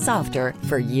softer and softer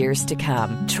for years to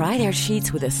come. Try their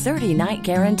sheets with a 30-night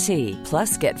guarantee.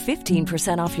 Plus, get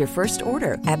 15% off your first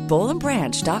order at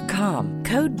bollandbranch.com.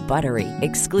 Code BUTTERY.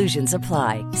 Exclusions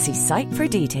apply. See site for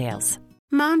details.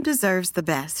 Mom deserves the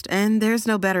best, and there's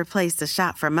no better place to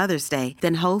shop for Mother's Day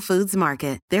than Whole Foods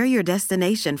Market. They're your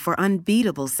destination for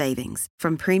unbeatable savings,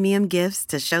 from premium gifts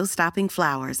to show-stopping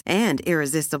flowers and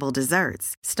irresistible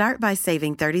desserts. Start by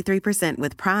saving 33%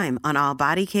 with Prime on all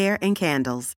body care and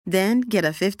candles. Then get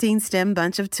a 15-stem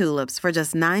bunch of tulips for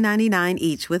just $9.99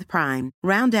 each with Prime.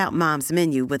 Round out Mom's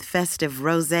menu with festive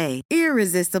rosé,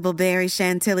 irresistible berry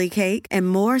chantilly cake, and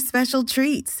more special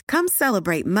treats. Come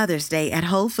celebrate Mother's Day at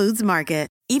Whole Foods Market.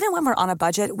 Even when we're on a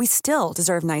budget, we still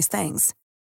deserve nice things.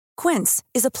 Quince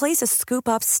is a place to scoop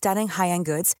up stunning high-end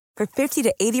goods for 50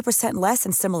 to 80% less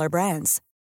than similar brands.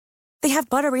 They have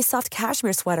buttery soft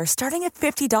cashmere sweaters starting at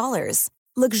 $50,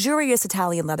 luxurious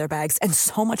Italian leather bags, and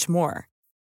so much more.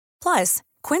 Plus,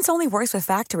 Quince only works with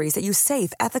factories that use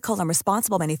safe, ethical, and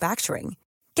responsible manufacturing.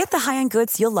 Get the high-end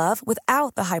goods you'll love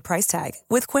without the high price tag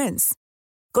with Quince.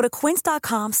 Go to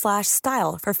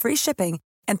quince.com/style for free shipping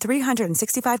and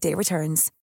 365-day returns.